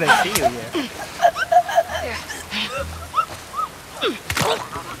 Totally didn't see you here.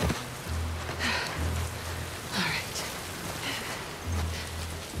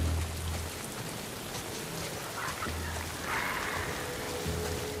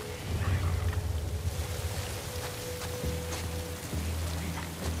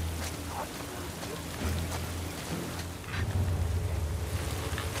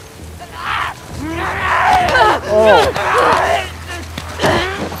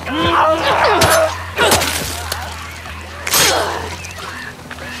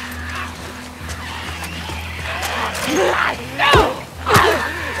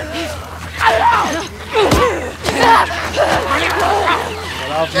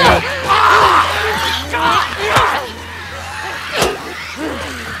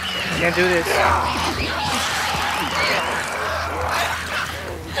 Can't do this.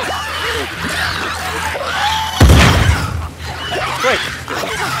 Great.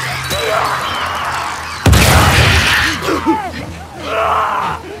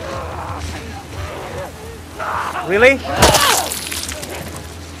 Really?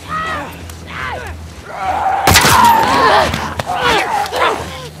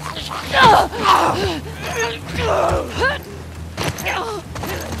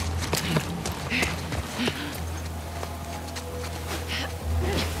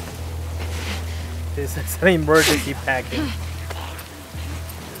 This is an emergency packing.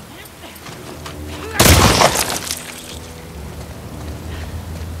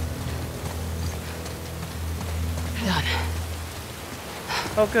 Done.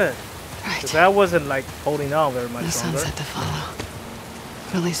 Oh, good. Right. 'Cause that wasn't like holding on very much The longer. sunset to follow.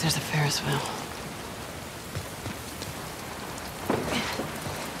 Or at least there's a Ferris wheel.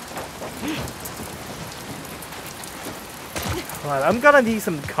 Right, I'm gonna need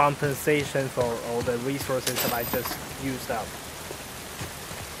some compensation for all the resources that I just used up.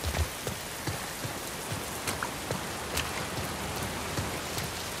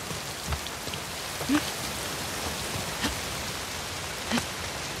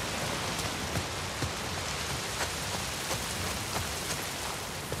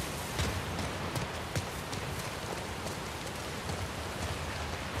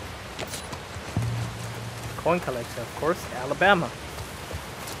 Coin collection, of course, Alabama.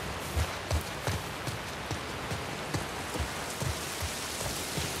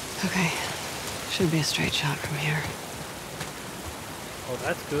 Okay. Should be a straight shot from here. Oh,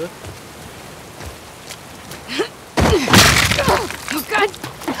 that's good. Oh, God!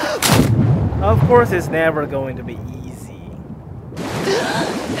 Of course, it's never going to be easy.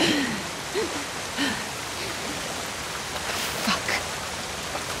 Fuck.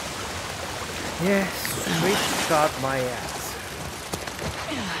 Yes, straight shot my ass.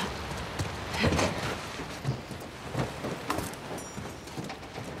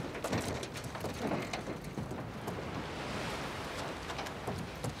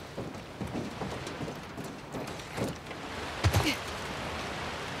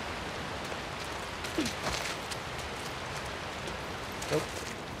 Nope.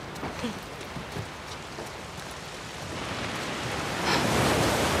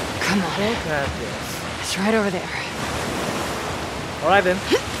 Come on. Look at this. It's right over there. Alright then,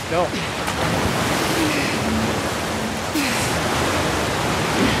 let's go.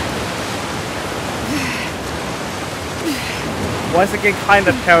 Once again, kind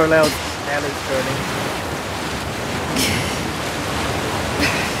of parallels Ellie's journey.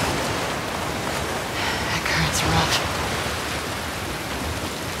 That current's rough.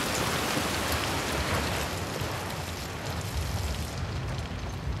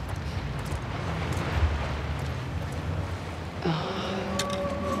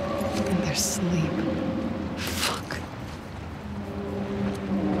 In their sleep. Fuck.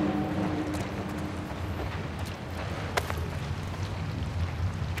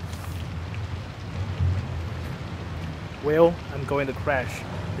 Will, I'm going to crash.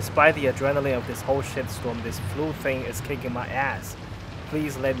 Despite the adrenaline of this whole shitstorm, this flu thing is kicking my ass.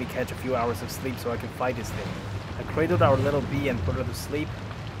 Please let me catch a few hours of sleep so I can fight this thing. I cradled our little bee and put her to sleep.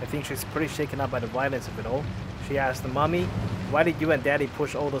 I think she's pretty shaken up by the violence of it all. She asked, "Mommy, why did you and Daddy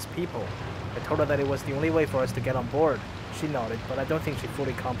push all those people?" I told her that it was the only way for us to get on board. She nodded, but I don't think she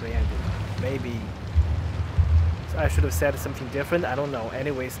fully comprehended. Maybe I should have said something different, I don't know.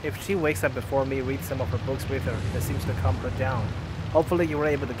 Anyways, if she wakes up before me, read some of her books with her. That seems to calm her down. Hopefully you were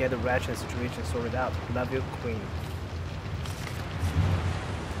able to get the ration situation sorted out. Love you, Queen.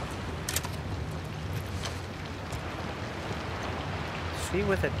 Is she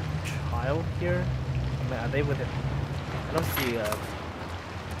with a child here? I mean, are they with a... I don't see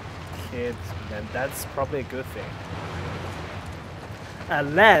kids, then that's probably a good thing.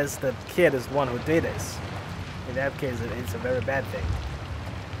 Unless the kid is the one who did this. In that case, it's a very bad thing.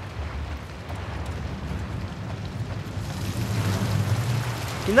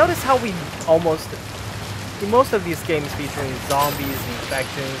 You notice how we almost, in most of these games featuring zombies and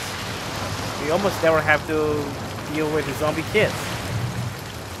infections, we almost never have to deal with the zombie kids.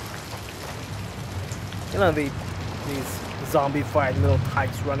 You know, these zombie-fied little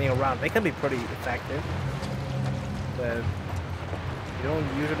types running around, they can be pretty effective. But you don't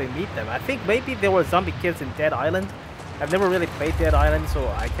usually meet them. I think maybe there were zombie kids in Dead Island. I've never really played Dead Island, so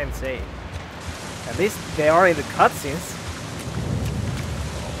I can't say. At least they are in the cutscenes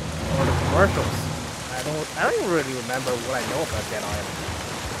or the commercials. I don't even really remember what I know about Dead Island.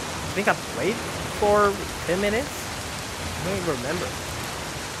 I think I played for 10 minutes. I don't even remember.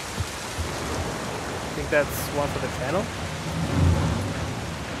 think that's one for the channel.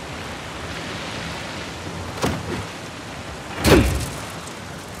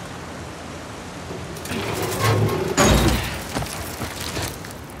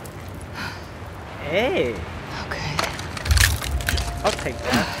 Hey. Okay. I'll take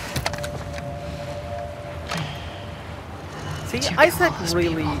that. See, Isaac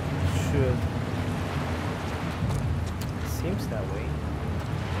really should. Seems that way.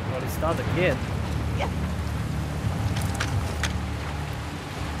 But it's not a kid.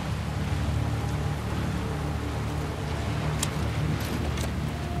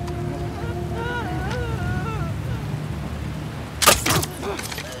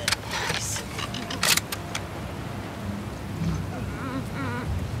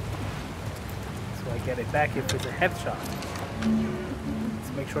 So I get it back if it's a headshot.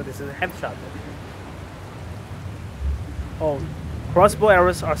 Let's make sure this is a headshot. Oh, crossbow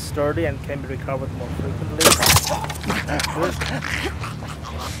arrows are sturdy and can be recovered more frequently.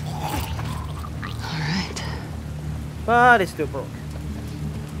 Alright. But it's still broke.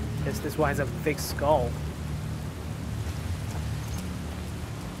 Guess this one has a fixed skull.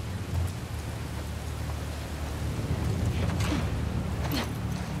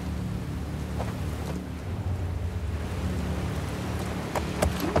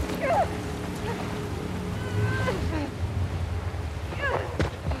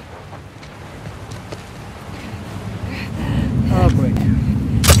 Oh, great.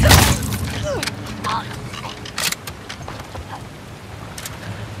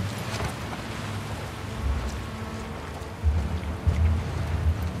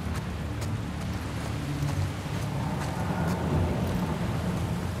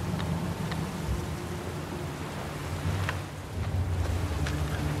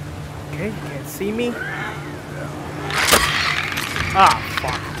 Okay, you can't see me. Ah,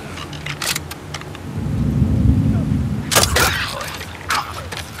 fuck.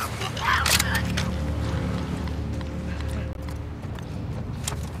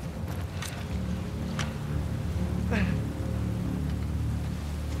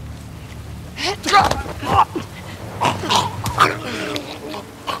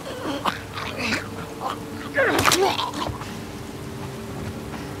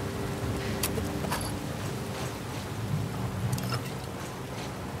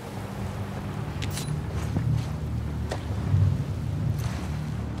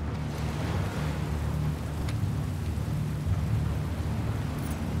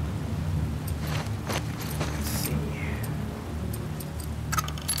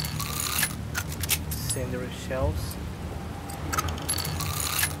 Incendiary shells.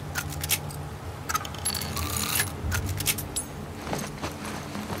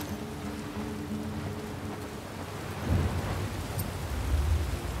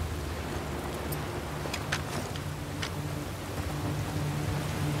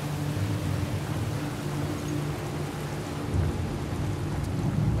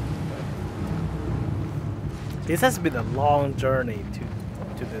 This has been a long journey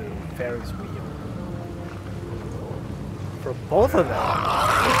to the Ferris wheel. For both of them.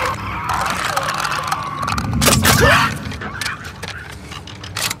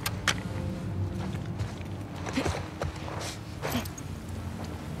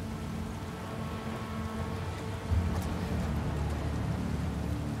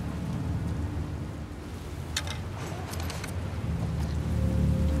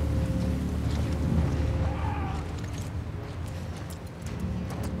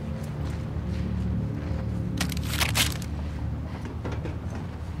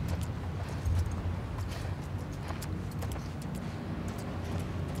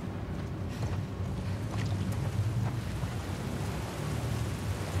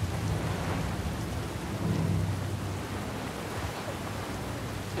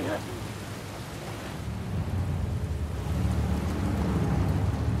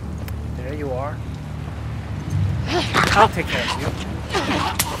 There you are. I'll take care of you.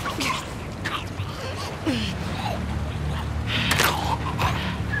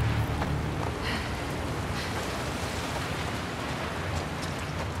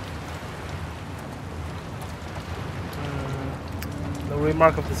 No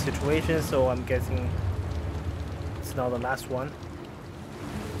remark of the situation, so I'm guessing it's not the last one.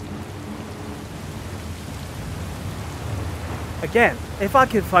 Again, if I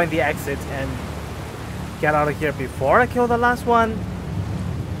could find the exit and get out of here before I kill the last one,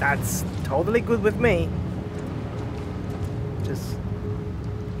 that's totally good with me. Just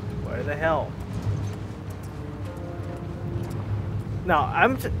where the hell?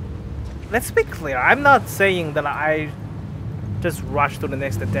 Now, let's be clear. I'm not saying that I just rush to the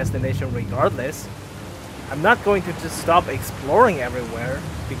next destination regardless. I'm not going to just stop exploring everywhere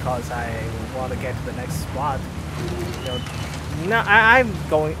because I want to get to the next spot. You know, no,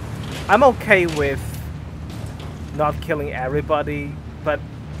 I'm okay with not killing everybody, but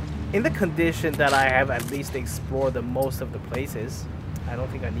in the condition that I have at least explored the most of the places. I don't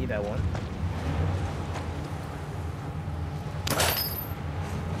think I need that one.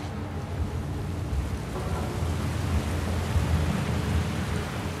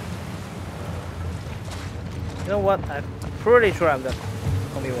 You know what? I'm pretty sure I'm the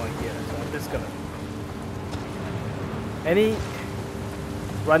only one here, so I'm just gonna... Any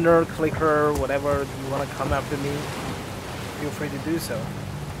runner, clicker, whatever you want to come after me, feel free to do so.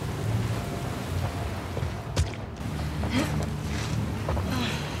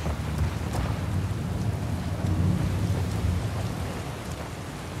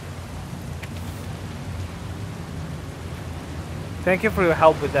 Thank you for your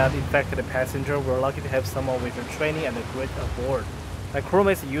help with that infected passenger. We're lucky to have someone with your training and a grit aboard. My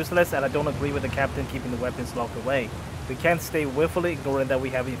crewmates are useless and I don't agree with the captain keeping the weapons locked away. We can't stay willfully ignorant that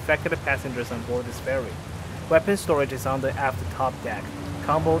we have infected passengers on board this ferry. Weapon storage is on the aft top deck.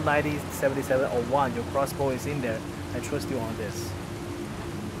 Combo 907701, your crossbow is in there. I trust you on this.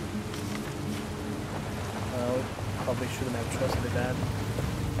 Probably shouldn't have trusted that.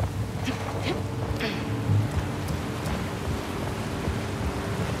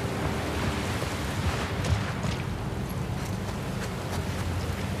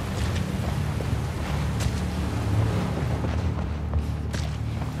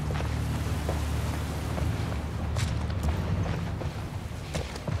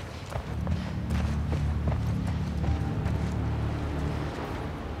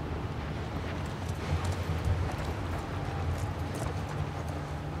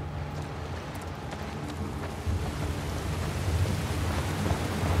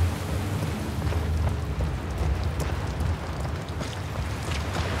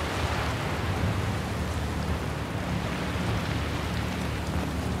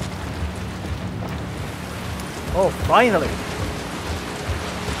 Oh, finally!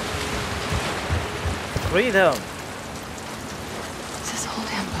 Freedom! Is this whole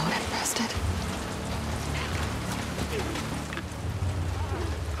damn boat infested?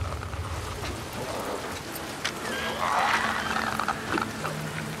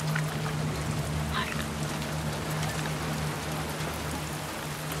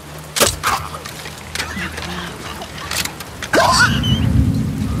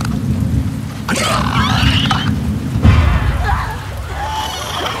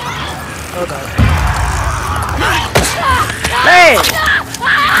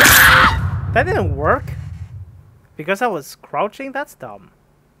 That didn't work. Because I was crouching? That's dumb.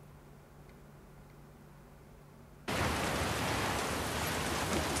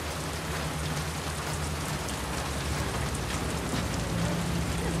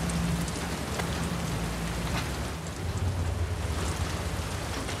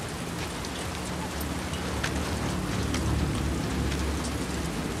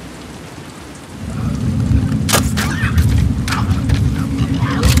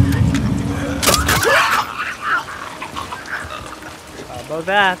 About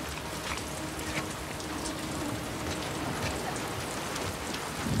that.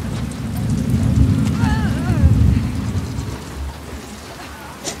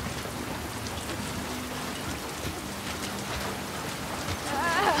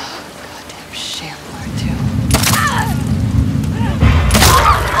 Goddamn shambler too.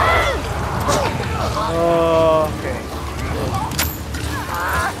 Okay.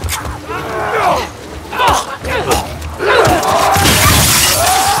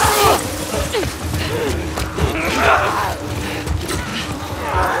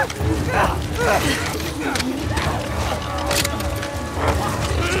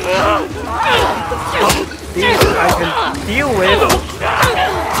 These I can deal with.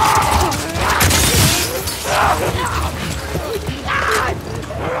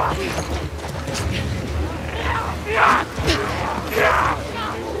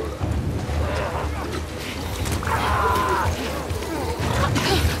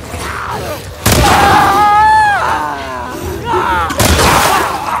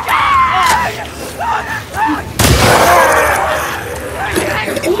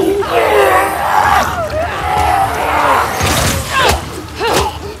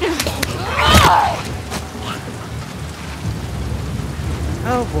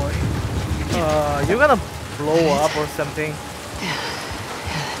 Oh boy. You're gonna blow up or something. Yeah,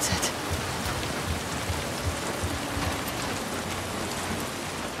 that's it.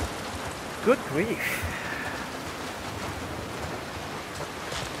 Good grief.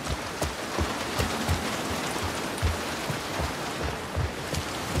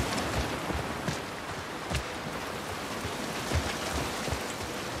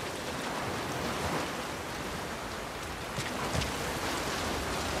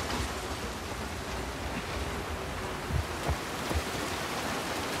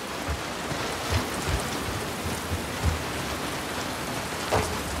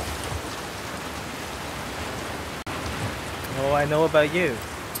 I know about you?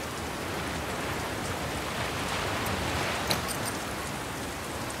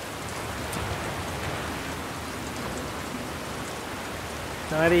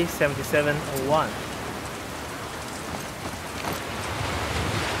 $90.77.01.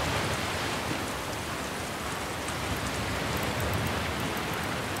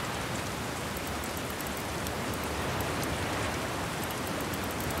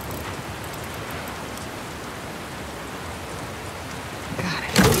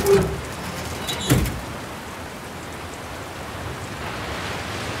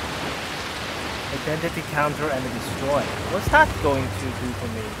 Identity counter and destroy. What's that going to do for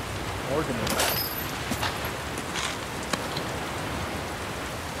me? More than enough.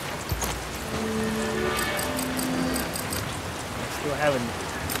 I still haven't.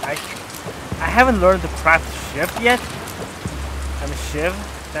 I haven't learned to craft shift yet. I mean shift.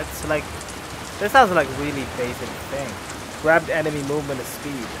 That's like. That sounds like really basic thing. Grabbed enemy movement and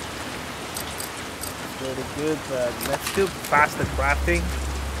speed. It's really good, but let's do faster crafting.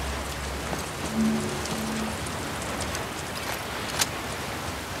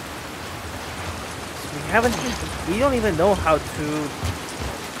 We don't even know how to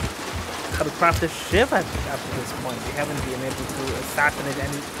craft a ship at this point. We haven't been able to assassinate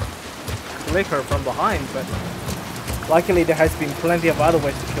any clicker from behind, but luckily there has been plenty of other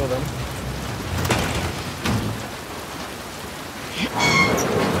ways to kill them.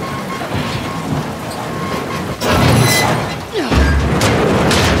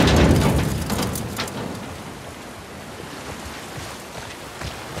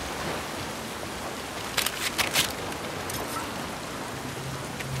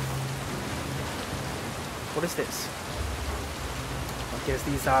 What is this? I guess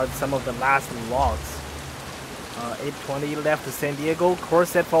these are some of the last logs. 8:20 left to San Diego. Course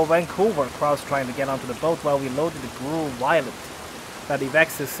set for Vancouver. Crowds trying to get onto the boat while we loaded the Guru Violet. That evac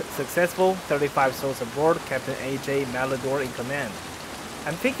successful. 35 souls aboard. Captain AJ Malador in command.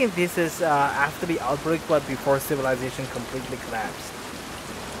 I'm thinking this is after the outbreak, but before civilization completely collapsed.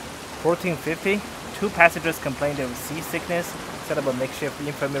 1450. 2 passengers complained of seasickness. Set up a makeshift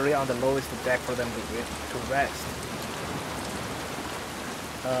infirmary on the lowest deck for them to rest.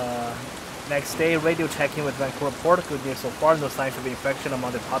 Next day, radio checking with Vancouver Port. Good news so far, no signs of infection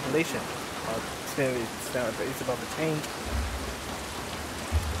among the population. It's about to change.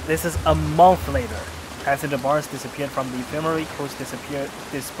 This is a month later. Passenger Barnes disappeared from the infirmary. Crews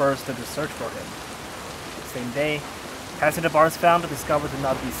dispersed to search for him. Same day, passenger Barnes found, discovered to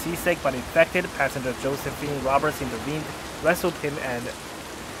not be seasick but infected. Passenger Josephine Roberts intervened, wrestled him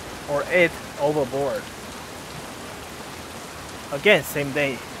or it overboard. Again, same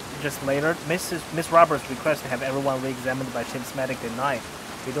day. Just later, Miss Roberts requests to have everyone re-examined by ship's medic denied.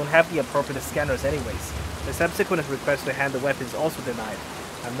 We don't have the appropriate scanners anyways. The subsequent request to hand the weapons also denied.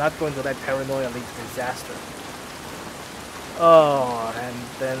 I'm not going to let paranoia lead to disaster. Oh, and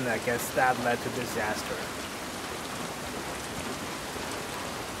then I guess that led to disaster.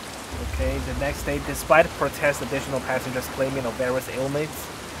 Okay, the next day, despite protests, additional passengers claiming of various ailments,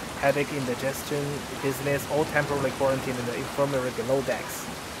 headache, indigestion, dizziness, all temporarily quarantined in the infirmary below decks.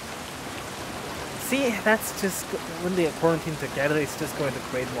 See, that's just, when they are quarantined together, it's just going to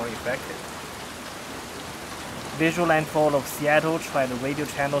create more infected. Visual landfall of Seattle, tried the radio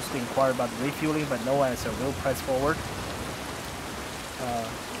channels to inquire about refueling, but no answer. Will press forward.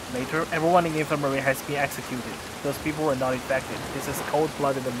 Later, everyone in the infirmary has been executed. Those people were not infected. This is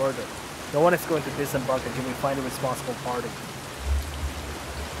cold-blooded murder. No one is going to disembark until we find a responsible party.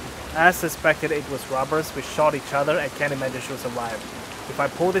 As suspected, it was robbers. We shot each other. I can't imagine she was alive. If I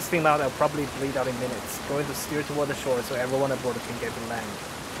pull this thing out, I'll probably bleed out in minutes. Going to steer toward the shore so everyone aboard can get to land.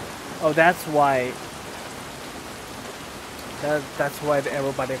 Oh, that's why. That's why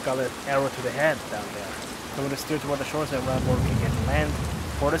everybody got an arrow to the head down there. Going to steer toward the shore so everyone aboard can get to land.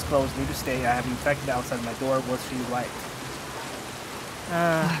 Port is closed. Need to stay. I have infected outside my door. Was she right? What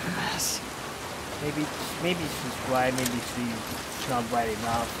a mess. Maybe she's right. Maybe she's not right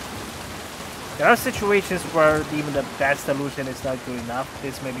enough. There are situations where even the best solution is not good enough.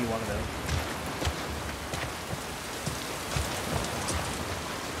 This may be one of them.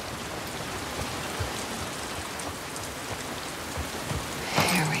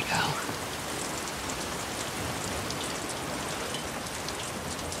 Here we go.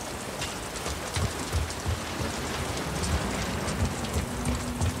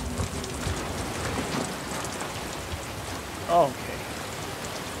 Okay.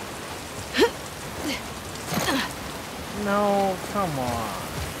 No, come on.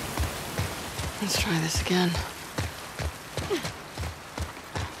 Let's try this again.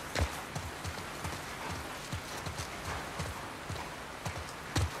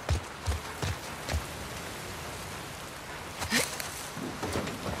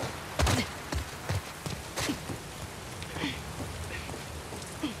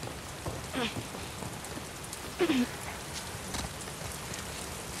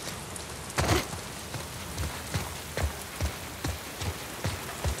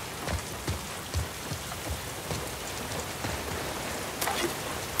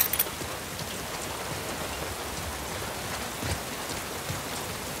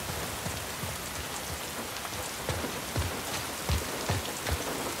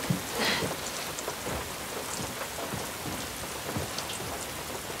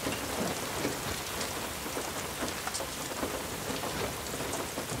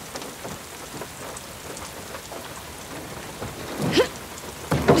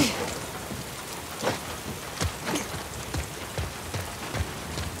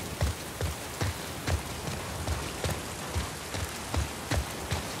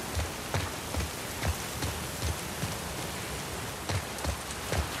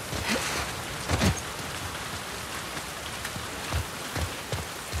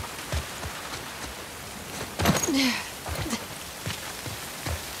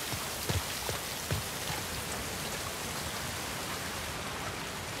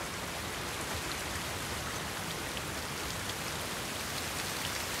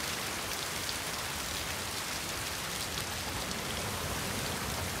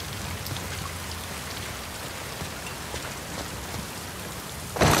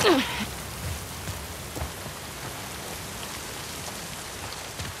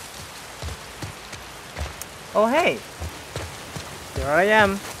 Oh, hey. Here I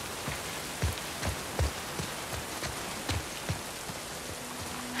am.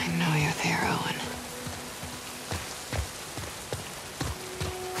 I know you're there, Owen.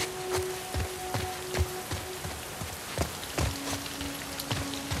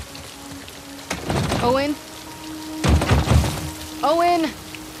 Owen? Owen!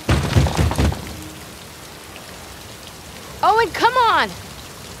 Owen, come on!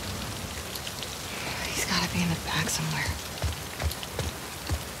 He's gotta be in the back somewhere.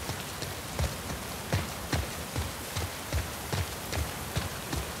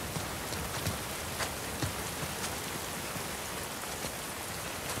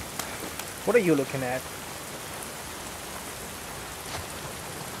 What are you looking at?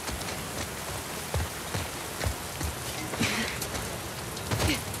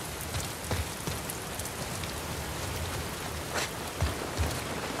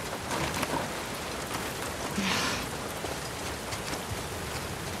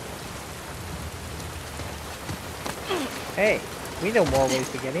 Hey, we know more ways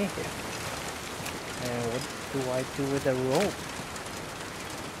to get in here. And what do I do with the rope?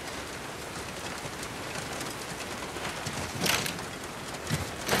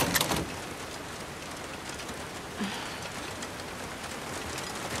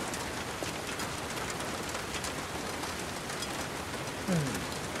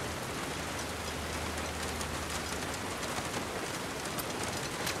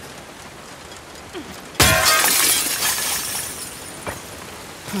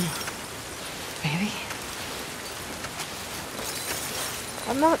 Maybe?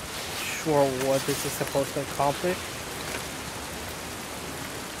 I'm not sure what this is supposed to accomplish.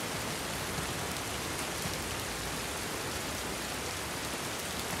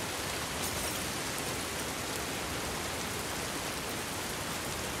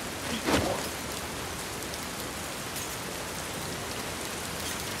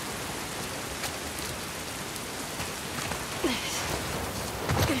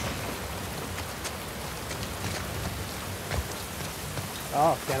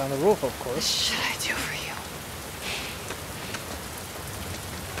 Oh, get on the roof, of What course. should I do for you?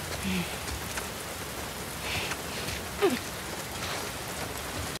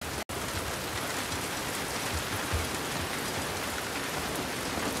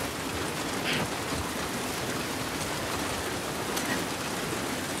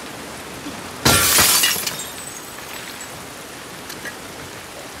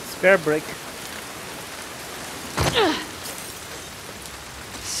 Spare brick.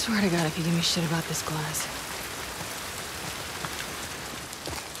 Swear to God, if you give me shit about this glass.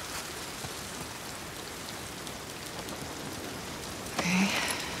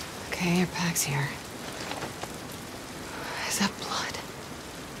 Okay, your pack's here. Is that blood?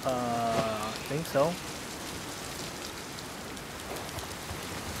 I think so.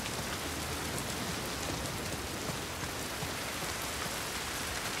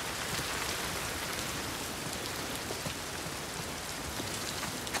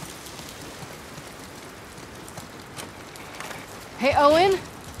 Hey, Owen?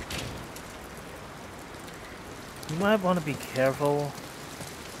 You might want to be careful.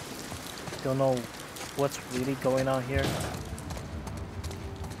 Don't know what's really going on here.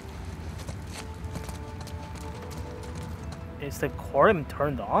 Is the quorum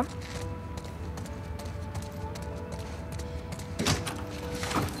turned on?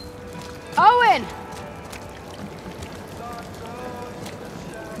 Owen!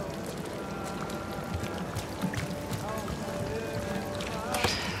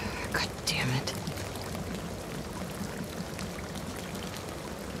 God damn it.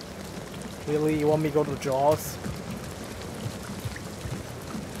 Really? You want me to go to Jaws?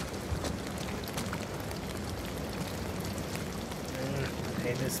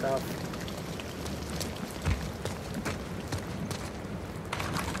 Hate this stuff.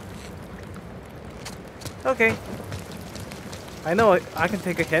 Okay. I know I can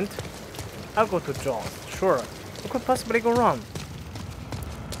take a hint. I'll go to Jaws. Sure. What could possibly go wrong?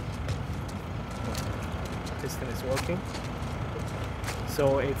 This thing is working.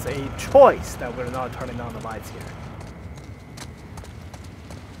 So it's a choice that we're not turning on the lights here.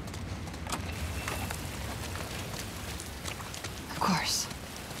 Of course.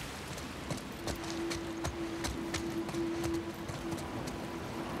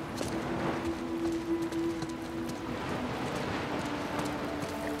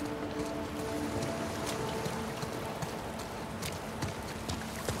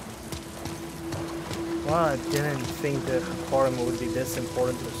 Well, I didn't think the aquarium would be this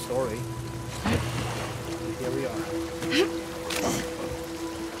important to the story. Here we are.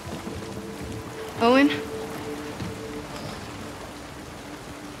 Owen?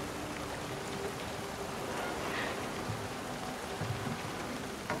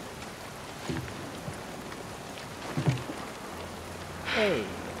 Hey.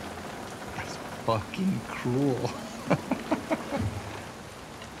 That's fucking cruel.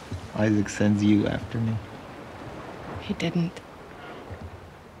 Isaac sends you after me. He didn't.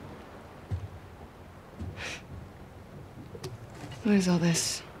 What is all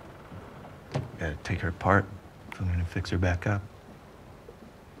this? Gotta take her apart. I'm gonna fix her back up.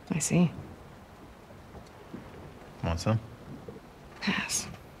 I see. Want some? Pass.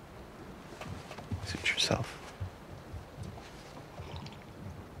 Suit yourself.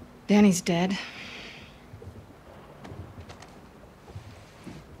 Danny's dead.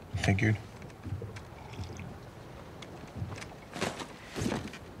 Figured.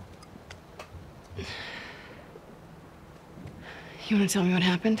 You want to tell me what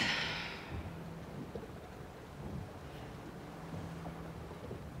happened?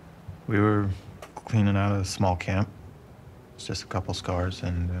 We were cleaning out a small camp. It's just a couple scars,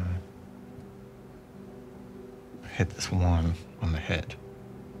 and hit this one on the head.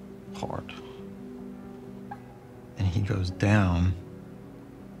 Hard. And he goes down,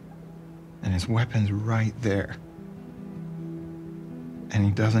 and his weapon's right there. And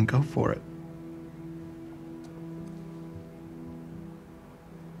he doesn't go for it.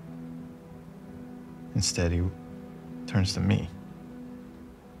 Instead, he turns to me.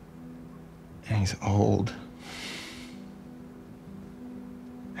 And he's old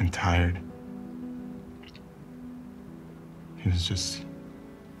and tired. He was just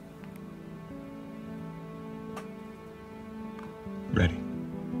ready.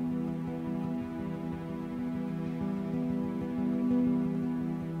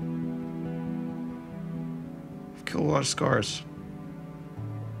 I've killed a lot of scars.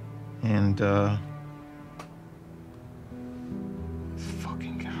 And,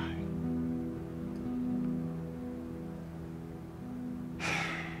 fucking guy.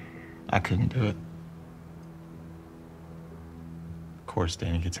 I couldn't do it. Of course,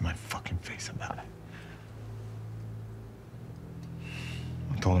 Danny gets in my fucking face about it.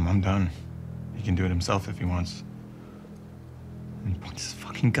 I told him I'm done. He can do it himself if he wants. And he points his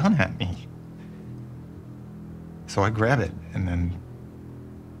fucking gun at me. So I grab it, and then...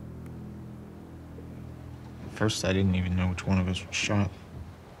 First, I didn't even know which one of us was shot.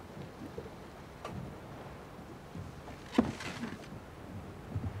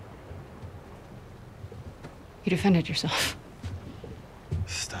 You defended yourself.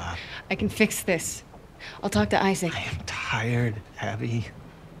 Stop. I can fix this. I'll talk to Isaac. I am tired, Abby.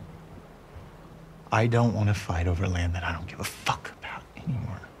 I don't want to fight over land that I don't give a fuck about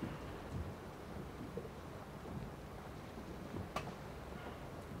anymore.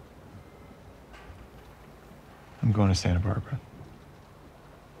 I'm going to Santa Barbara.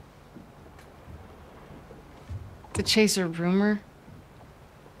 To chase a rumor?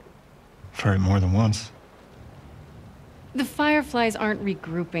 I've heard it more than once. The Fireflies aren't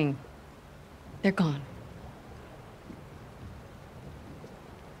regrouping. They're gone.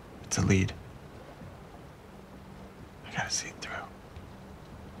 It's a lead. I gotta see it through.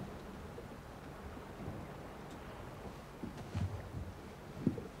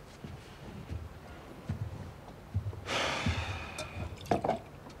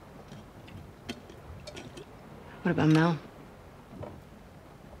 What about Mel?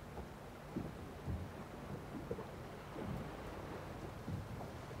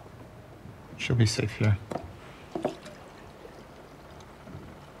 She'll be safe here.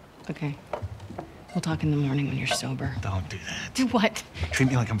 Okay. We'll talk in the morning when you're sober. Don't do that. Do what? Treat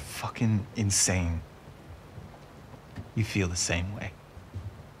me like I'm fucking insane. You feel the same way.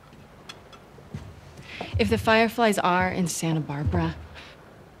 If the Fireflies are in Santa Barbara,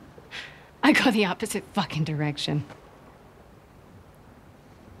 I go the opposite fucking direction.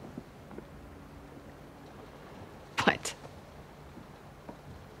 What?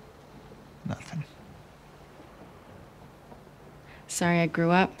 Nothing. Sorry I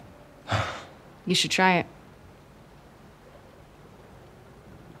grew up. You should try it.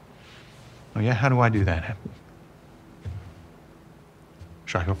 Oh yeah? How do I do that?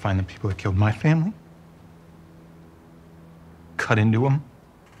 Should I go find the people that killed my family? Cut into them?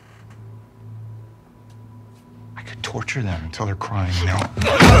 I could torture them until they're crying, you know?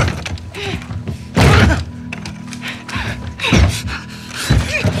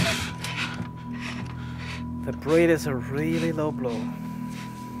 The braid is a really low blow.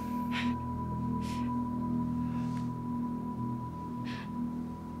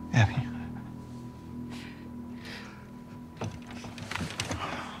 Abby.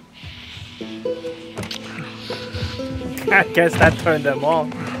 I guess that turned them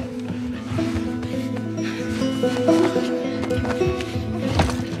on.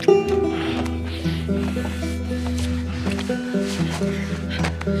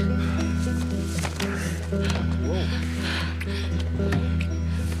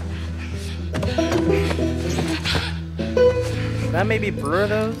 I maybe blur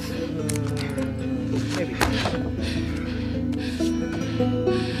those? Maybe.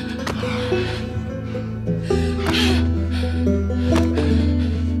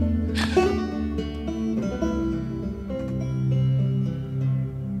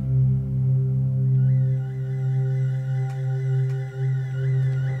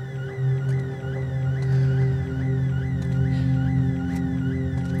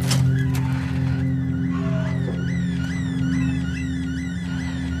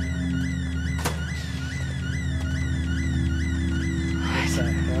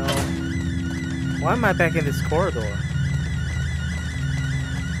 Why am I back in this corridor?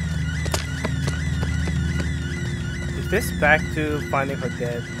 Is this back to finding her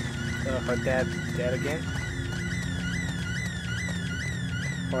dad dead again?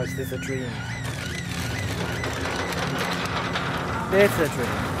 Or is this a dream? It's a dream.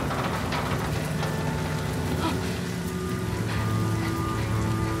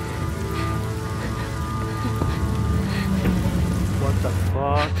 What the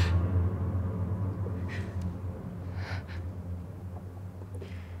fuck?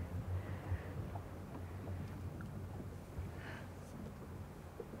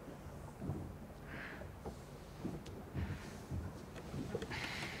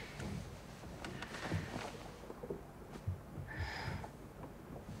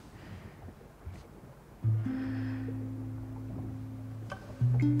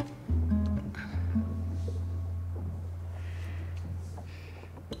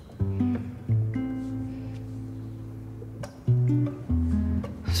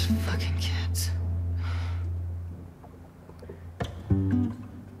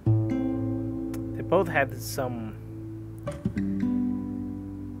 Both had some,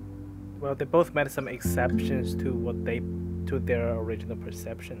 well, they both made some exceptions to their original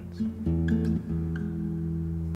perceptions.